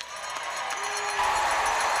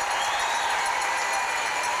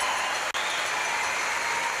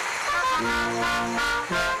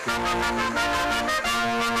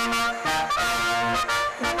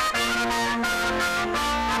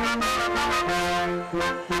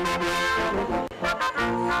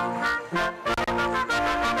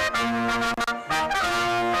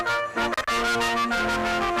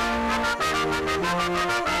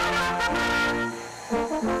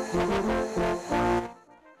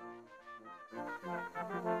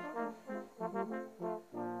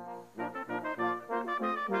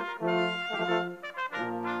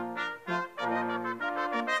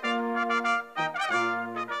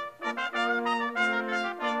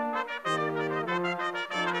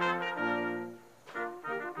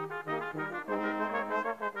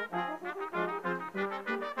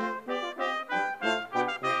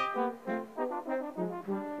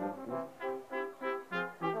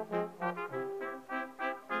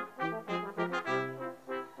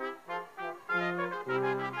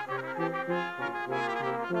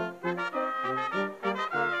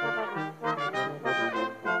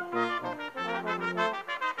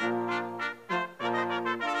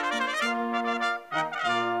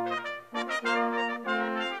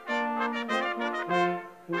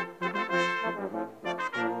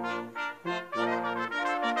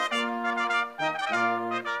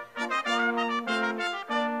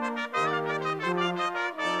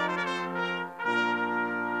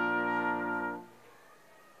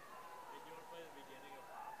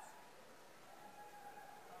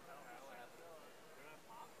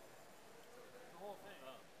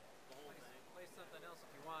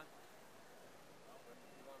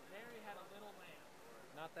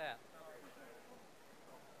 Not that.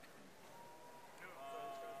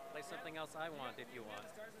 Play something else I want if you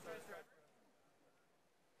want.